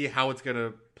to see how it's going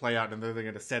to play out, and they're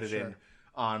going to set it in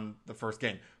on the first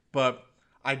game. But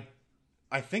I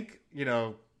think,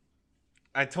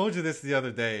 I told you this the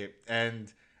other day,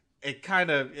 and I kind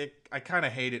of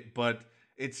hate it, but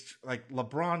it's like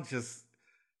LeBron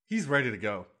he's ready to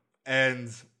go. And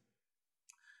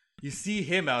you see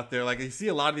him out there, like you see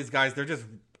a lot of these guys, they're just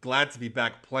glad to be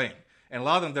back playing. And a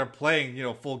lot of them, they're playing,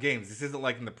 full games. This isn't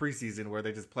like in the preseason where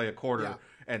they just play a quarter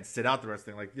and sit out the rest of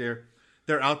the thing. Like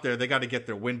they're out there, they got to get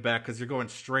their win back because you're going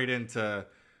straight into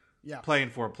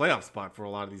playing for a playoff spot for a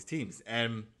lot of these teams.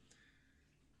 And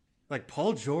like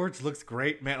Paul George looks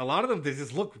great, man. A lot of them,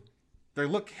 they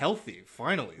look healthy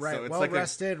finally. Right, so it's well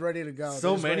rested, ready to go.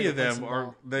 So many of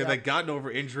them they've gotten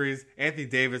over injuries. Anthony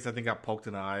Davis, I think, got poked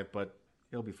in the eye, but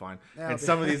he'll be fine. And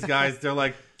some of these guys, they're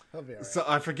like, he'll be all right. So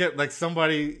I forget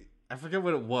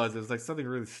what it was. It was like something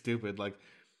really stupid. Like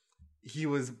he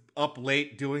was up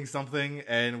late doing something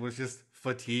and was just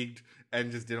fatigued and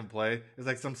just didn't play. It was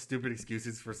like some stupid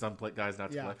excuses for some guys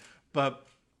not to play. But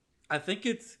I think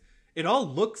it all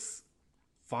looks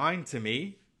fine to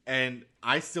me, and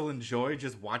I still enjoy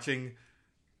just watching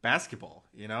basketball.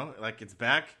 Like it's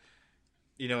back.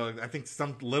 I think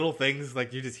some little things,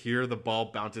 like you just hear the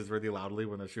ball bounces really loudly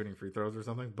when they're shooting free throws or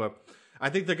something. But I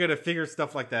think they're gonna figure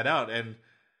stuff like that out, and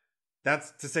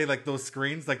that's to say, like those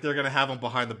screens, like they're gonna have them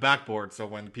behind the backboard, so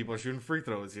when people are shooting free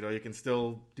throws, you can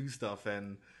still do stuff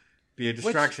and be a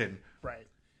distraction. Right.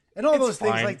 And all those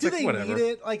things, like, do they whatever. need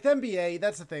it? Like the NBA,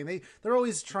 that's the thing. They're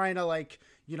always trying to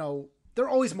they're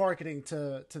always marketing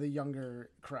to the younger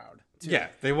crowd too. Yeah,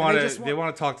 they want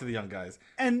to talk to the young guys.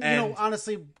 And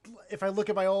honestly, if I look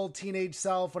at my old teenage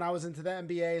self when I was into the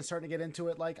NBA and starting to get into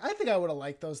it, like I think I would have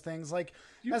liked those things. Like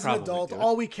as an adult,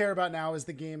 all we care about now is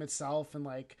the game itself, and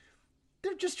like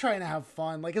they're just trying to have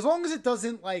fun. Like as long as it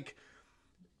doesn't like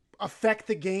affect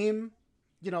the game.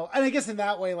 And I guess in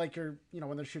that way, like you're,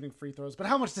 when they're shooting free throws, but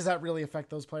how much does that really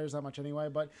affect those players that much anyway?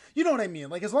 But you know what I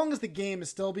mean? Like as long as the game is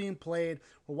still being played,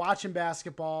 we're watching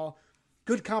basketball,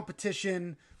 good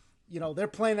competition. They're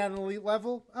playing at an elite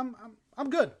level. I'm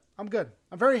good. I'm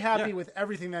very happy with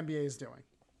everything the NBA is doing.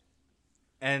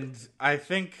 And I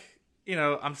think,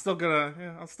 I'm still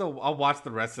I'll watch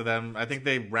the rest of them. I think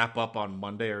they wrap up on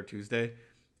Monday or Tuesday.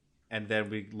 And then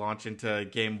we launch into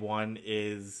game one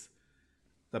is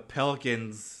the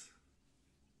Pelicans.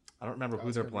 I don't remember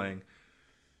who they're playing.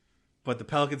 But the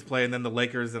Pelicans play, and then the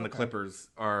Lakers and the Clippers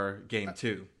are game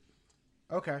two.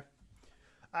 Okay.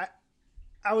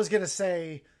 I was going to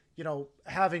say,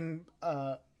 having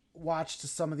watched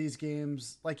some of these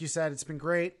games, like you said, it's been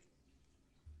great.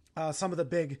 Some of the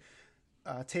big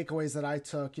takeaways that I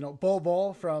took,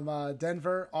 Bol from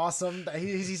Denver, awesome.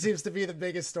 He seems to be the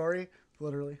biggest story,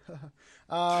 literally.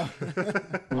 Awful,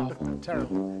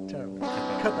 terrible.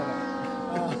 Cut that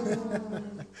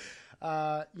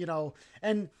out.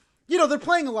 And they're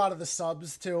playing a lot of the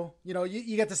subs too.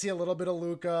 You get to see a little bit of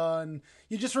Luka, and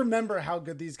you just remember how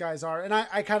good these guys are. And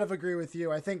I kind of agree with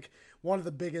you. I think one of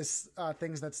the biggest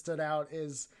things that stood out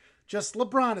is just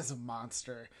LeBron is a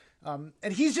monster.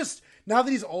 And he's just, now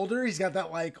that he's older, he's got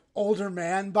that like older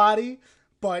man body,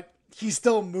 but he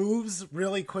still moves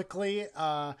really quickly.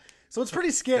 So it's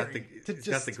pretty scary. He's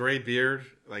got the gray beard.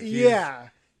 Like he's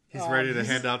ready to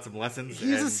hand out some lessons.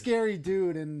 He's a scary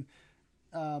dude. And,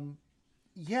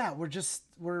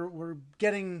 we're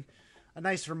getting a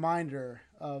nice reminder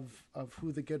of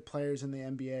who the good players in the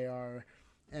NBA are.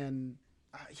 And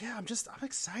I'm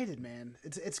excited, man.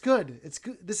 It's good. It's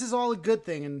good. This is all a good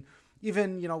thing. And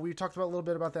even, we talked about a little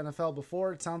bit about the NFL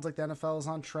before. It sounds like the NFL is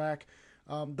on track.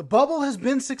 The bubble has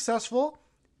been successful.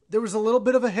 There was a little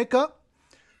bit of a hiccup,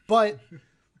 but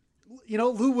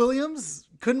Lou Williams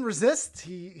couldn't resist.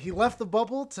 He left the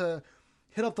bubble to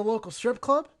hit up the local strip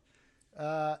club.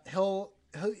 He'll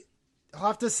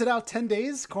have to sit out 10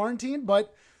 days quarantine,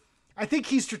 but I think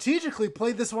he strategically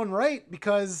played this one right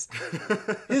because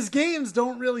his games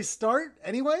don't really start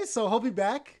anyway, so he'll be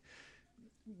back.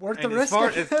 Worth the risk,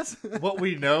 I guess. What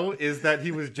we know is that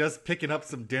he was just picking up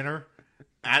some dinner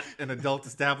at an adult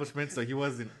establishment, so he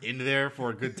wasn't in there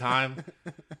for a good time.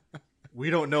 We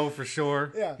don't know for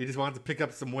sure. Yeah. He just wanted to pick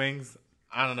up some wings.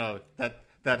 I don't know.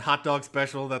 That hot dog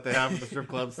special that they have at the strip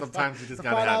club, sometimes you just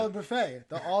gotta have $5 buffet.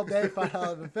 The all-day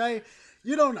 $5 buffet.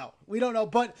 You don't know. We don't know.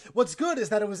 But what's good is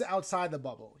that it was outside the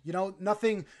bubble.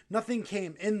 Nothing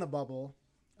came in the bubble.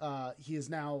 He is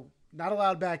now not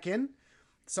allowed back in.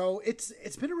 So it's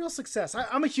been a real success.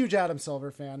 I'm a huge Adam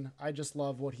Silver fan. I just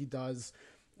love what he does.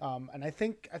 And I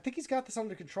think he's got this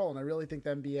under control, and I really think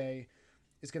the NBA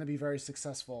is going to be very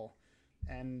successful.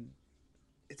 And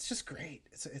it's just great.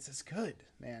 It's good,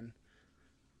 man.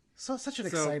 So such an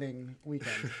exciting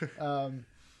weekend.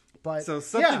 But so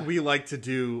something we like to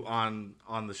do on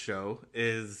the show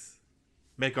is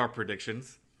make our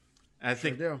predictions. And I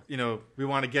think we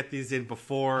want to get these in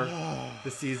before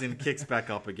the season kicks back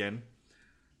up again.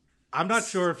 I'm not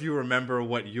sure if you remember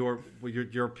what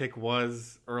your pick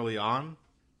was early on.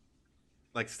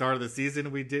 Like start of the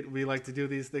season, we like to do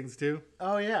these things too.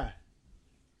 Oh yeah.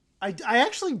 I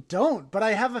actually don't, but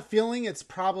I have a feeling it's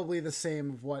probably the same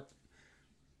of what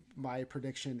my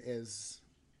prediction is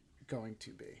going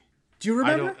to be. Do you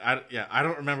remember? I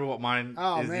don't remember what mine is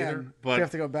either. But you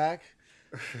have to go back.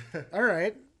 All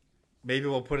right. Maybe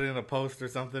we'll put it in a post or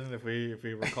something if we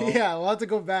recall. Yeah, we'll have to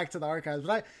go back to the archives.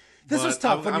 But this was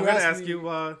tough. I'm going to ask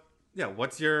you.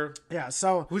 What's your? Yeah.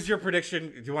 So who's your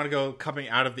prediction? Do you want to go coming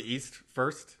out of the East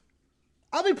first?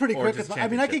 I'll be pretty quick with my. I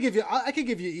mean, I could give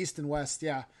you East and West.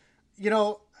 Yeah.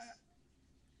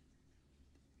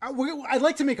 I'd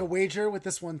like to make a wager with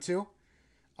this one too.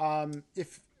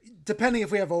 Depending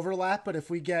if we have overlap, but if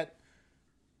we get,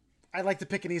 I'd like to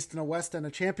pick an East and a West and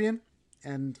a champion,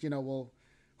 and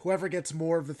whoever gets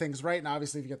more of the things right, and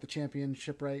obviously if you get the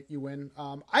championship right, you win.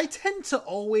 I tend to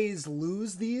always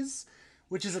lose these,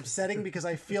 which is upsetting because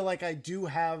I feel like I do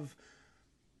have,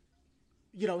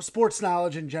 sports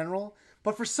knowledge in general,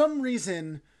 but for some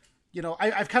reason,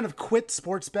 I've kind of quit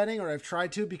sports betting, or I've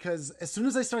tried to, because as soon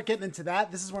as I start getting into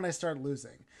that, this is when I start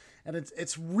losing, and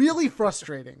it's really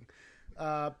frustrating.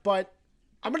 But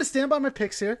I'm going to stand by my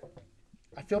picks here.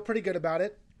 I feel pretty good about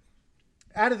it.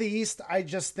 Out of the East, I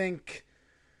think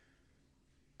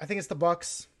it's the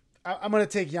Bucks. I'm going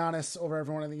to take Giannis over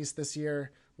everyone in the East this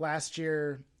year. Last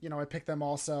year, I picked them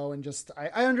also, and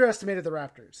I underestimated the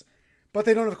Raptors, but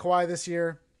they don't have Kawhi this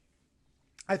year.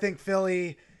 I think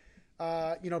Philly,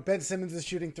 Ben Simmons is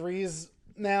shooting threes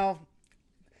now.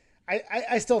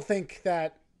 I still think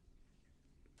that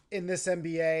in this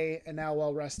NBA, and now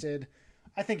well rested,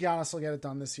 I think Giannis will get it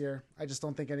done this year. I just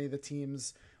don't think any of the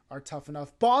teams are tough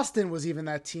enough. Boston was even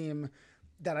that team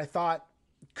that I thought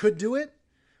could do it,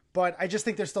 but I just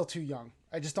think they're still too young.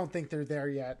 I just don't think they're there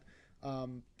yet.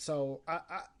 So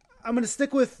I'm going to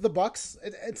stick with the Bucks.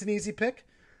 It's an easy pick.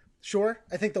 Sure.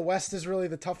 I think the West is really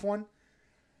the tough one.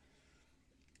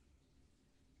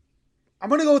 I'm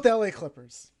going to go with the LA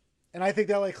Clippers. And I think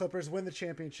the LA Clippers win the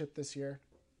championship this year.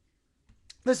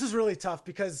 This is really tough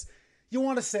because you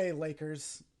want to say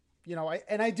Lakers,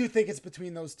 and I do think it's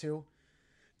between those two.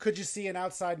 Could you see an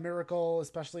outside miracle,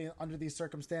 especially under these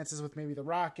circumstances with maybe the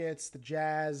Rockets, the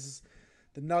Jazz,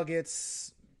 the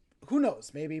Nuggets? Who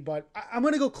knows, maybe, but I'm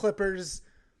going to go Clippers,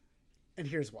 and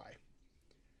here's why.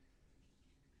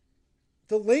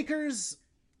 The Lakers,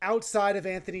 outside of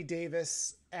Anthony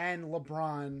Davis and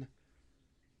LeBron,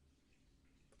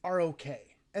 are okay.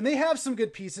 And they have some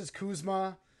good pieces.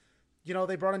 Kuzma,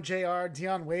 they brought in JR,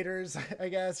 Dion Waiters, I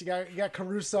guess. You got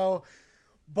Caruso.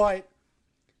 But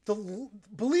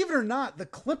believe it or not, the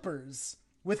Clippers,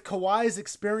 with Kawhi's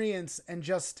experience and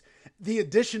just the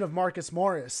addition of Marcus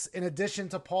Morris, in addition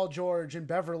to Paul George and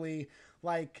Beverly,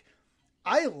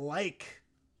 I like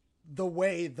the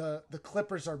way the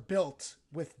Clippers are built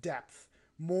with depth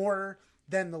more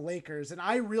than the Lakers. And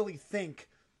I really think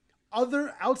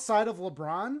outside of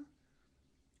LeBron,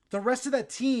 the rest of that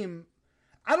team,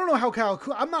 I don't know how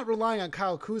I'm not relying on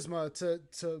Kyle Kuzma to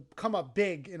come up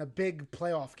big in a big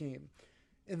playoff game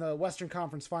in the Western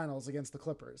Conference Finals against the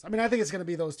Clippers. I mean, I think it's going to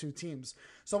be those two teams.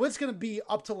 So it's going to be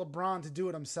up to LeBron to do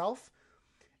it himself.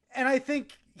 And I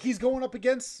think he's going up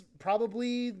against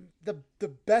probably the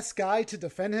best guy to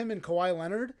defend him in Kawhi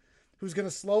Leonard, who's going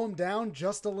to slow him down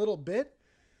just a little bit.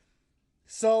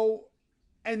 So,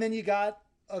 and then you got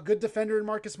a good defender in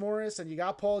Marcus Morris, and you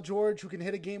got Paul George, who can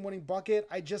hit a game-winning bucket.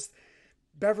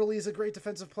 Beverly's a great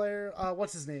defensive player.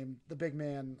 What's his name? The big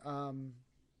man on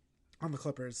the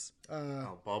Clippers.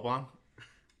 Boban?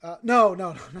 No,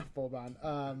 not Boban.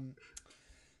 Oh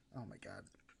my God.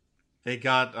 They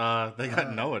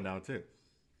got Noah now too.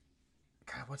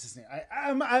 God, what's his name?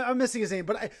 I'm missing his name,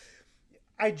 but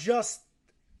I just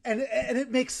and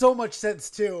it makes so much sense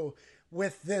too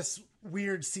with this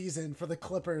weird season for the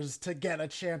Clippers to get a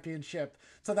championship,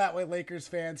 so that way Lakers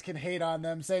fans can hate on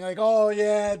them, saying oh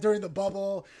yeah, during the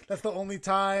bubble, that's the only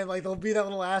time. There'll be that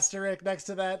little asterisk next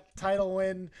to that title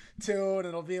win too, and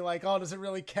it'll be oh, does it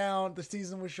really count? The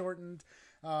season was shortened.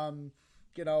 I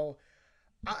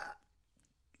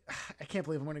can't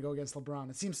believe I'm going to go against LeBron.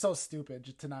 It seems so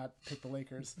stupid to not pick the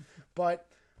Lakers, but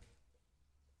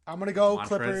I'm going to go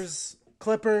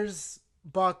Clippers,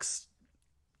 Bucks,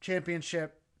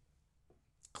 championship.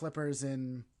 Clippers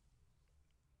in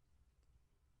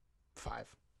 5.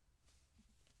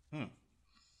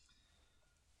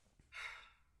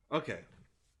 Okay.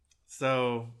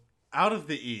 So out of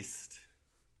the East,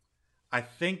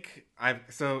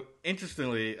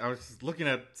 interestingly, I was just looking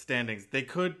at standings. They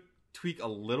could tweak a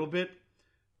little bit,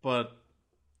 but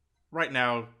right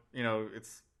now,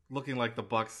 it's looking like the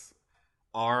Bucks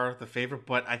are the favorite,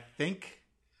 but I think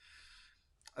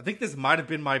this might have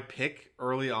been my pick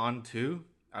early on too.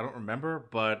 I don't remember,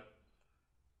 but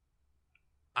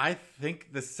I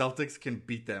think the Celtics can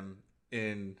beat them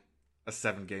in a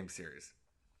 7-game series.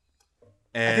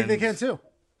 And I think they can too.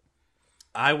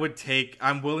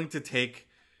 I'm willing to take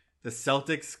the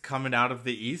Celtics coming out of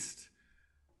the East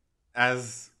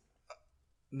as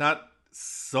not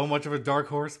so much of a dark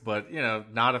horse, but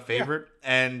not a favorite. Yeah.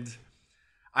 And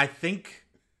I think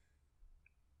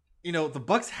the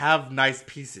Bucks have nice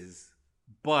pieces,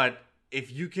 but if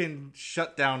you can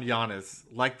shut down Giannis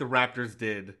like the Raptors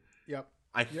did,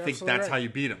 I think that's how you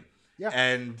beat him. Yeah.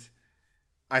 And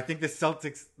I think the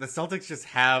Celtics just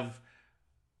have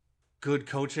good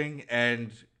coaching and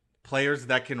players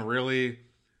that can really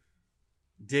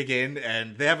dig in,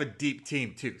 and they have a deep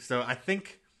team too. So I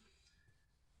think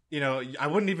I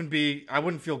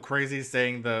wouldn't feel crazy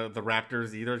saying the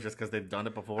Raptors either, just because they've done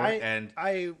it before.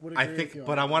 I would agree with you.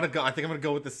 But I want to go. I think I'm going to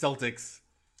go with the Celtics.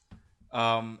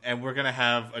 And we're going to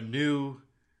have a new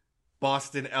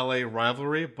Boston-LA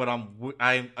rivalry, but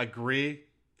I agree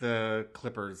the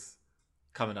Clippers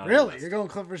coming out. Really? You're going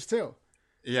Clippers too?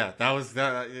 Yeah, that was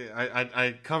that.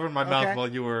 I covered my mouth while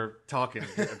you were talking,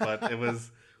 but it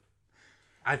was.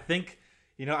 I think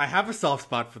I have a soft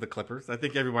spot for the Clippers. I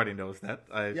think everybody knows that.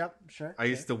 Sure. I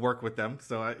used to work with them,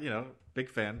 so big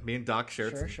fan. Me and Doc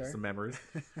shared some memories.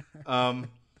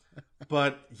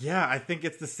 But yeah, I think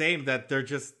it's the same, that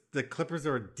the Clippers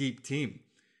are a deep team.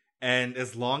 And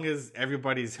as long as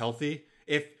everybody's healthy,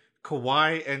 if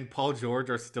Kawhi and Paul George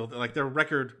are still, their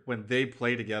record when they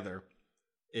play together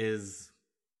is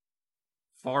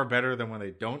far better than when they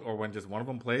don't, or when just one of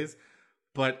them plays.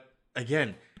 But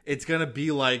again, it's going to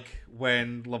be like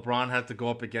when LeBron had to go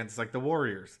up against the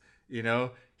Warriors.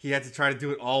 he had to try to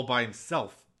do it all by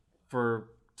himself for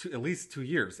at least 2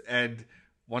 years. And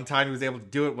one time he was able to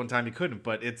do it, one time he couldn't.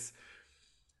 But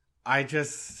I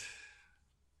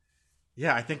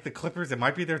think the Clippers, it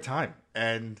might be their time.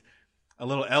 And a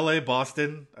little LA,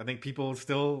 Boston, I think people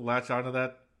still latch onto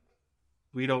that.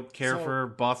 We don't care for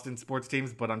Boston sports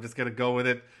teams, but I'm just going to go with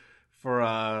it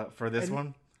for this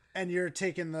one. And you're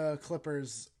taking the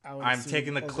Clippers out. I'm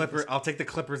taking the Clippers. I'll take the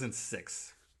Clippers in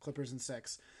 6. Clippers in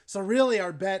 6. So really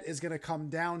our bet is going to come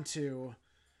down to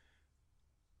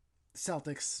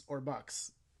Celtics or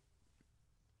Bucks.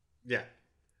 Yeah.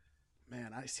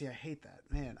 Man, I hate that.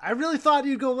 Man, I really thought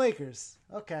you'd go Lakers.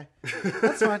 Okay.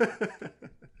 That's fine.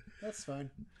 That's fine.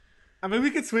 I mean,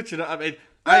 we could switch it up. I mean,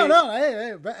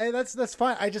 Hey, that's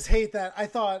fine. I just hate that. I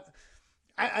thought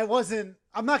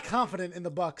I'm not confident in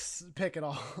the Bucks pick at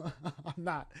all. I'm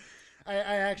not. I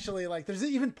actually there's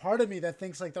even part of me that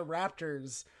thinks like the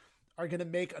Raptors are going to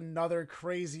make another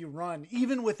crazy run,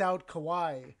 even without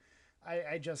Kawhi.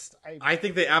 I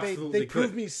think they absolutely they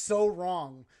proved me so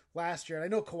wrong last year. And I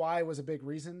know Kawhi was a big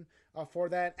reason for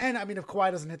that. And I mean, if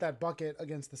Kawhi doesn't hit that bucket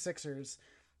against the Sixers,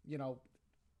 and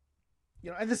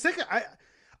the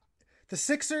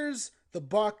Sixers, the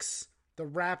Bucks, the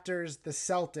Raptors, the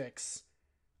Celtics,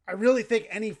 I really think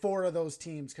any 4 of those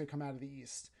teams could come out of the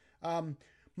East.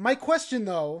 My question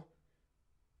though,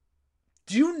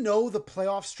 do you know the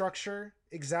playoff structure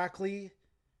exactly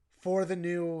for the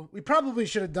new? We probably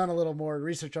should have done a little more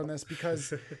research on this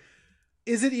because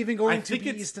is it even going to be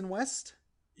East and West?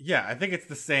 Yeah, I think it's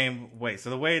the same way. So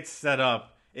the way it's set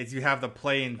up is you have the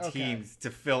play-in teams to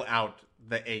fill out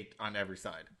the 8 on every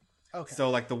side. Okay. So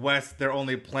like the West, they're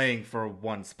only playing for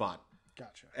 1 spot.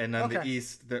 Gotcha. And then the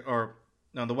East, the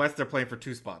West, they're playing for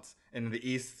 2 spots. And in the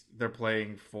East, they're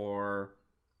playing for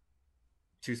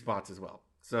 2 spots as well.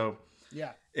 So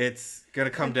yeah, it's going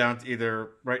to come down to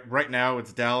either right now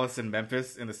it's Dallas and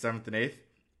Memphis in the 7th and 8th,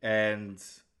 and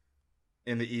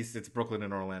in the East it's Brooklyn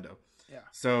and Orlando. Yeah.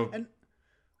 So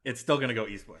it's still going to go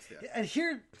East-West. Yeah. And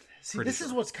here, this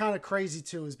is what's kind of crazy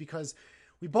too, is because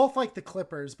we both like the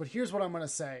Clippers, but here's what I'm going to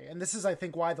say, and this is I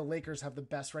think why the Lakers have the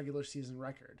best regular season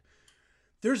record.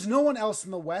 There's no one else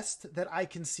in the West that I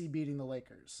can see beating the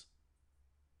Lakers,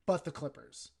 but the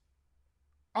Clippers.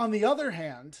 On the other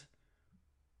hand,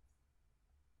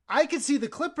 I could see the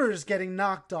Clippers getting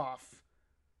knocked off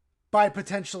by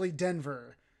potentially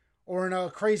Denver or in a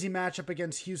crazy matchup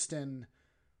against Houston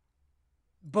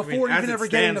before even ever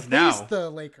getting to face the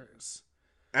Lakers.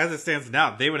 As it stands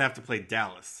now, they would have to play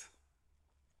Dallas.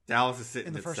 Dallas is sitting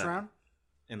in the first 7. round?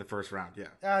 In the first round, yeah.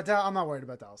 I'm not worried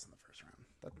about Dallas in the first round.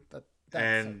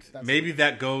 That's maybe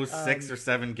that goes 6 or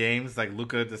 7 games. Like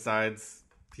Luka decides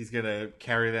he's gonna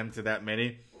carry them to that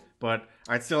many, but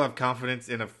I'd still have confidence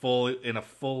in a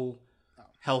full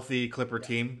healthy Clipper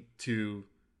team to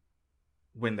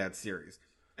win that series.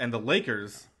 And the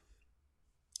Lakers,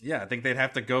 I think they'd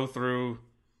have to go through.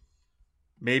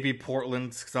 Maybe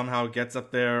Portland somehow gets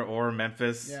up there, or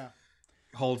Memphis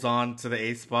holds on to the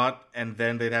 8th spot, and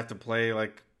then they'd have to play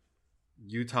like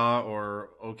Utah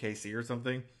or OKC or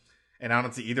something. And I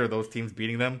don't see either of those teams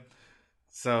beating them.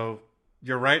 So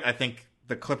you're right. I think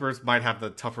the Clippers might have the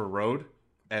tougher road,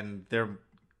 and they're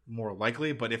more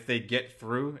likely. But if they get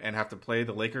through and have to play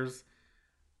the Lakers,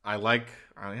 I like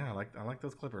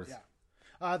those Clippers.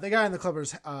 Yeah, the guy in the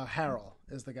Clippers, Harrell,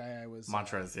 is the guy I was.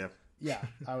 Montrez,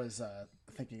 I was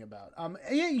thinking about.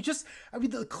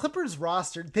 The Clippers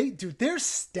roster, they're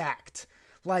stacked.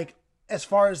 Like as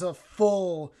far as a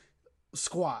full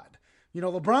squad.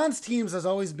 LeBron's teams has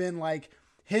always been like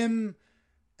him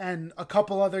and a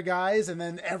couple other guys, and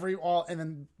then and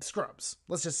then scrubs.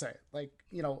 Let's just say,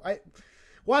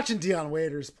 watching Deion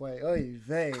Waiters play. Oy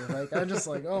vey, I'm just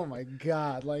like, oh my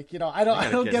god, I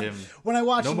don't get when I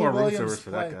watch Lou Williams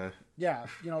play. That guy. Yeah,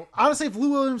 honestly, if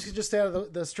Lou Williams could just stay out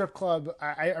of the strip club,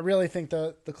 I really think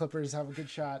the Clippers have a good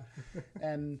shot,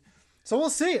 and so we'll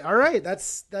see. All right,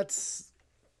 that's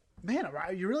man,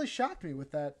 you really shocked me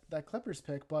with that Clippers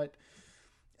pick, but.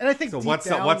 And I think so. What's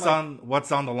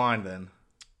on the line then?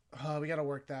 We got to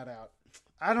work that out.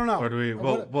 I don't know. Or do we?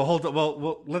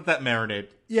 We'll let that marinate.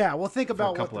 Yeah, we'll think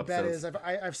about what the bet is.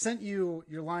 I've sent you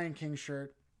your Lion King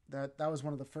shirt. That was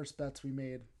one of the first bets we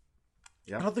made.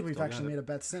 Yeah, I don't think we've actually made a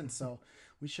bet since. So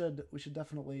we should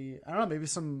definitely. I don't know. Maybe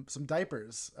some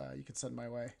diapers. You could send my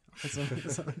way.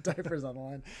 Some diapers on the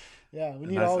line. Yeah, we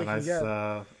need all we can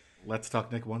get. Let's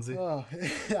talk Nick onesie. Oh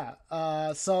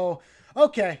yeah. So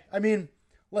okay. I mean.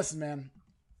 Listen, man,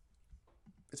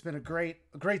 it's been a great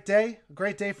day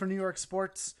for New York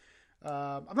sports.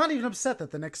 I'm not even upset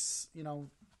that the Knicks,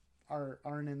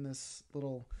 aren't in this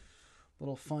little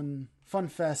fun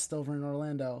fest over in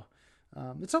Orlando.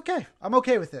 It's okay. I'm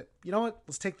okay with it. You know what?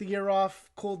 Let's take the year off,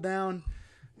 cool down,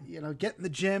 get in the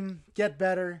gym, get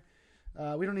better.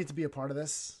 We don't need to be a part of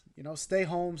this. Stay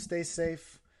home, stay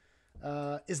safe.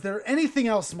 Is there anything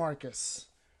else, Marcus,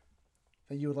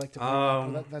 that you would like to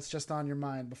bring up that's just on your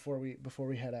mind before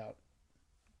we head out?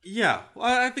 Yeah, well,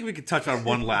 I think we could touch on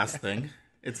one last thing.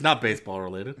 It's not baseball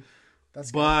related.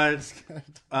 That's good.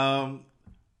 But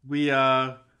we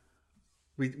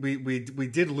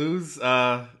did lose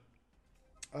right.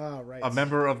 a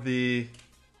member of the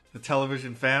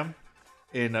television fam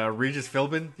in Regis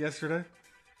Philbin yesterday.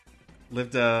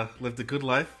 Lived a good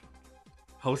life.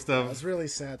 Host of. It was really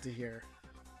sad to hear.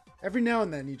 Every now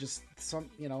and then, you just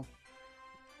someone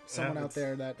out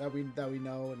there that we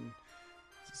know and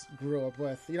grew up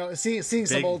with. Seeing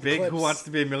some old big clips. Who Wants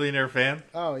to Be a Millionaire fan.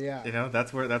 Oh yeah.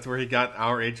 That's where he got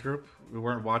our age group. We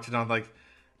weren't watching on like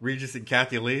Regis and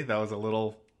Kathy Lee. That was a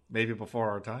little maybe before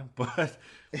our time, but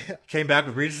came back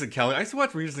with Regis and Kelly. I used to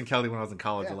watch Regis and Kelly when I was in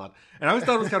college a lot, and I always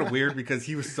thought it was kind of weird because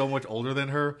he was so much older than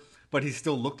her, but he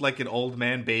still looked like an old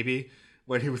man baby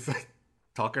when he was like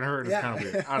talking to her. It was kind of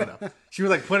weird. I don't know. She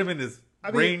would like put him in this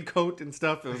raincoat and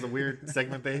stuff. It was a weird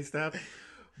segment they used to have,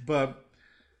 but.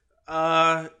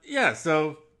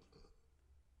 So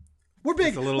we're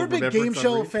big game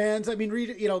show fans. I mean,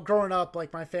 growing up,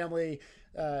 like my family,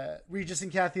 Regis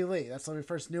and Kathy Lee. That's when we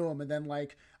first knew them, and then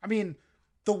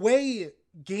the way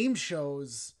game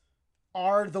shows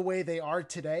are the way they are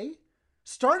today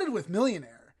started with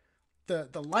Millionaire.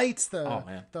 The lights,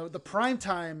 the prime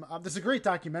time. There's a great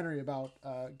documentary about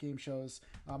game shows.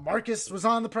 Marcus was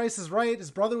on The Price is Right.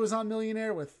 His brother was on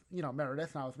Millionaire with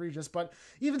Meredith, not with Regis, but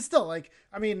even still,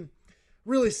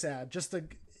 really sad. Just a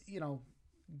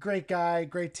great guy,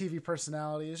 great TV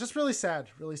personality. It's just really sad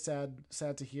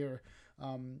to hear.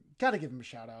 Got to give him a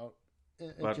shout out.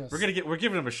 We're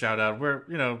giving him a shout out. We're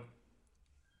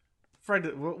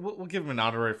friend. We'll give him an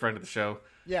honorary friend of the show.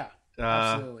 Yeah,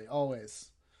 absolutely, always.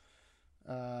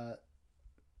 There's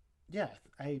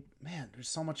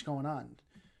so much going on.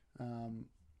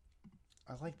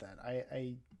 I like that.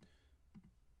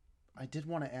 I did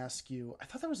want to ask you. I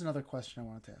thought there was another question I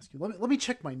wanted to ask you. Let me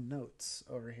check my notes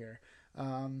over here.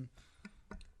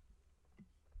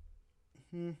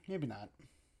 Maybe not.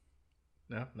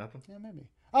 No, nothing. Yeah, maybe.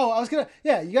 Oh, I was gonna.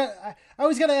 Yeah, you got. I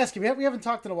always gotta ask you. We haven't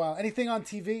talked in a while. Anything on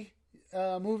TV?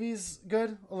 Movies?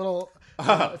 Good. A little.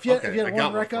 If you had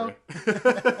one reco.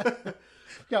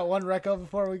 Got one reco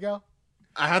before we go.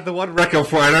 I had the one reco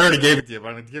for it. I already gave it to you, but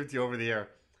I'm going to give it to you over the air.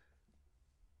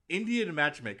 Indian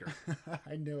Matchmaker.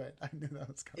 I knew it. I knew that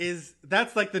was coming.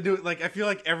 That's like the new, I feel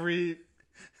like every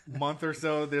month or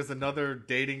so there's another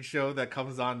dating show that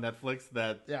comes on Netflix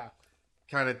that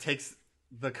kind of takes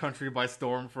the country by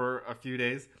storm for a few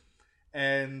days.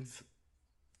 And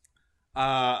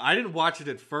I didn't watch it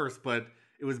at first, but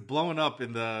it was blowing up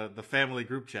in the family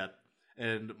group chat.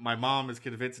 And my mom is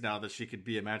convinced now that she could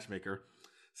be a matchmaker.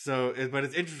 But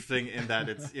it's interesting in that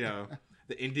it's,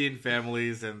 the Indian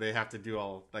families and they have to do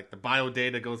all, the bio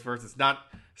data goes first. It's not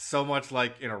so much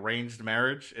like an arranged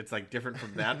marriage. It's different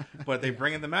from that. But they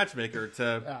bring in the matchmaker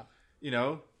to,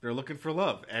 they're looking for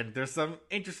love. And there's some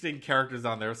interesting characters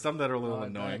on there. Some that are a little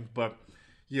annoying, but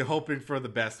you're hoping for the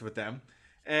best with them.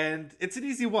 And it's an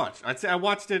easy watch. I'd say I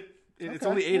watched it. It's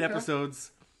only 8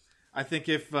 episodes. I think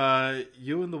if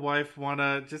you and the wife want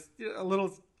to just a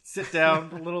little sit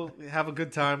down, have a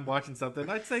good time watching something,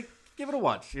 I'd say give it a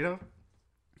watch.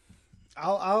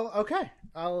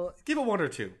 I'll give it one or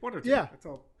two. Yeah, that's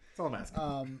all I'm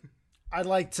asking. I'd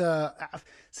like to.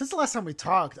 Since the last time we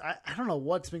talked, I don't know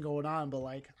what's been going on, but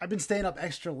I've been staying up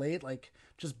extra late,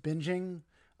 just binging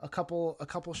a couple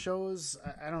shows.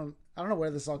 I don't know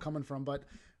where this is all coming from, but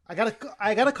I got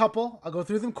a couple. I'll go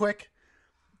through them quick.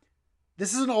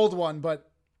 This is an old one,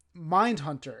 but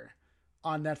Mindhunter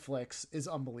on Netflix is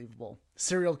unbelievable.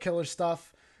 Serial killer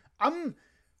stuff. I'm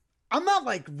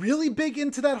not really big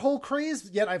into that whole craze,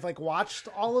 yet I've watched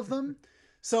all of them.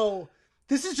 So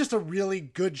this is just a really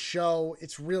good show.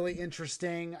 It's really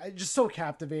interesting. Just so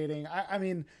captivating. I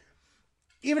mean,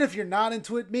 even if you're not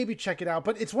into it, maybe check it out.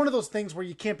 But it's one of those things where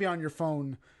you can't be on your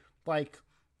phone,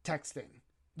 texting.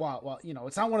 Well,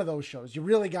 it's not one of those shows. You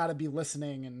really got to be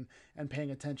listening and paying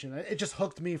attention. It just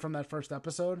hooked me from that first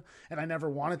episode, and I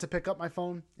never wanted to pick up my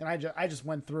phone, and I just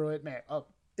went through it. Man,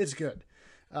 it's good.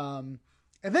 And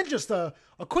then just a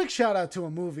quick shout out to a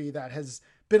movie that has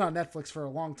been on Netflix for a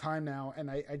long time now,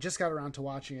 and I just got around to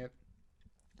watching it.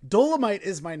 Dolomite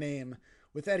Is My Name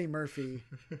with Eddie Murphy.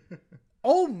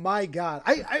 Oh my God.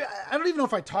 I don't even know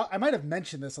if I might have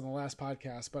mentioned this on the last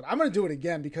podcast, but I'm going to do it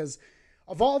again because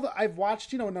of all I've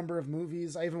watched, a number of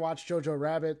movies. I even watched Jojo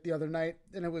Rabbit the other night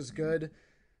and it was good.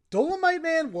 Dolomite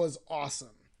Man was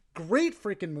awesome. Great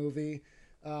freaking movie.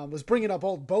 Was bringing up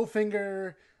old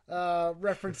Bowfinger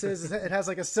references. It has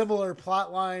like a similar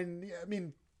plot line. I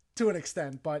mean, to an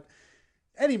extent, but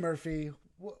Eddie Murphy,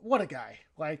 what a guy.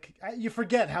 Like, you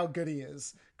forget how good he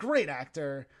is. Great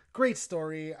actor. Great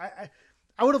story.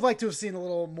 I would have liked to have seen a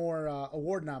little more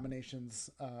award nominations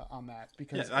on that,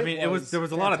 because there was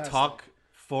fantastic. a lot of talk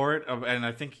for it, and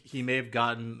I think he may have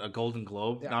gotten a Golden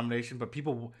Globe nomination, but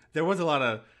there was a lot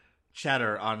of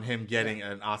chatter on him getting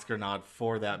an Oscar nod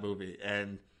for that movie,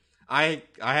 and I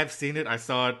have seen it. I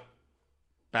saw it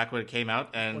back when it came out,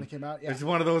 and it's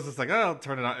one of those that's like, oh, I'll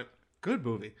turn it on. Good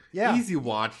movie, easy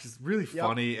watch, just really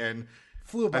funny, and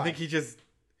flew by. I think he just,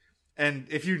 and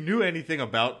if you knew anything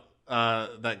about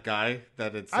that guy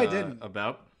that it's I didn't.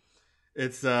 about,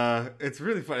 it's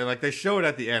really funny. Like, they show it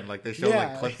at the end, like they show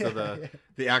like clips of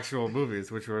the actual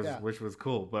movies, which was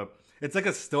cool. But it's like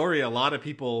a story a lot of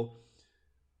people,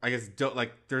 I guess, don't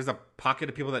like. There's a pocket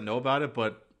of people that know about it,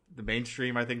 but the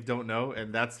mainstream, I think, don't know.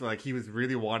 And that's like, he was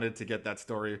really wanted to get that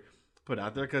story put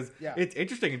out there, because it's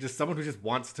interesting, and just someone who just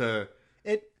wants to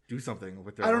do something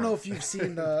with their I don't know lives. if you've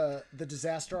seen the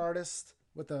Disaster Artist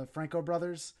with the Franco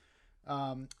brothers.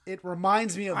 It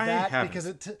reminds me of that because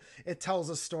it tells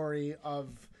a story of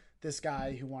this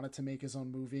guy who wanted to make his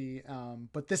own movie,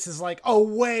 but this is like a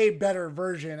way better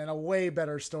version and a way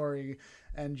better story,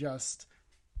 and just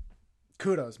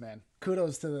kudos, man.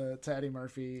 Kudos to Eddie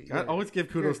Murphy. I always give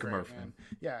kudos to Murphy. Man.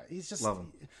 Yeah, he's just Love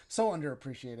him. so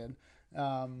underappreciated.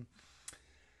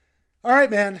 All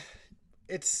right, man.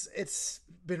 It's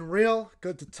been real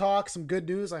good to talk. Some good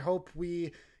news. I hope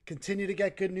we continue to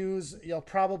get good news. You'll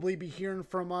probably be hearing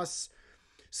from us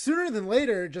sooner than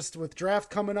later, just with draft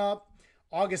coming up.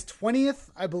 August 20th,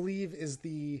 I believe, is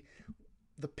the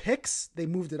picks. They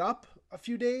moved it up a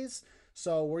few days,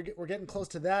 so we're getting close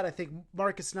to that. I think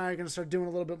Marcus and I are going to start doing a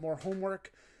little bit more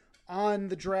homework on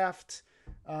the draft,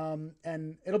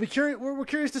 and it'll be curious. We're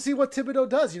curious to see what Thibodeau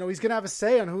does. You know, he's going to have a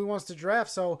say on who he wants to draft.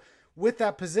 So with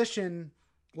that position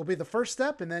will be the first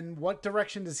step, and then what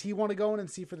direction does he want to go in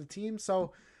and see for the team.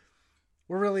 So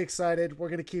we're really excited. We're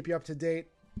going to keep you up to date.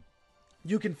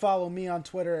 You can follow me on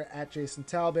Twitter at Jason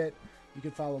Talbot. You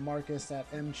can follow Marcus at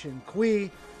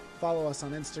mchinqui. Follow us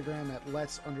on Instagram at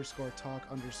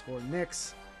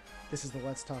let's_talk_Knicks. This is the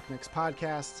Let's Talk Knicks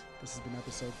podcast. This has been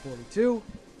episode 42. We'll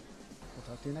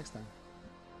talk to you next time.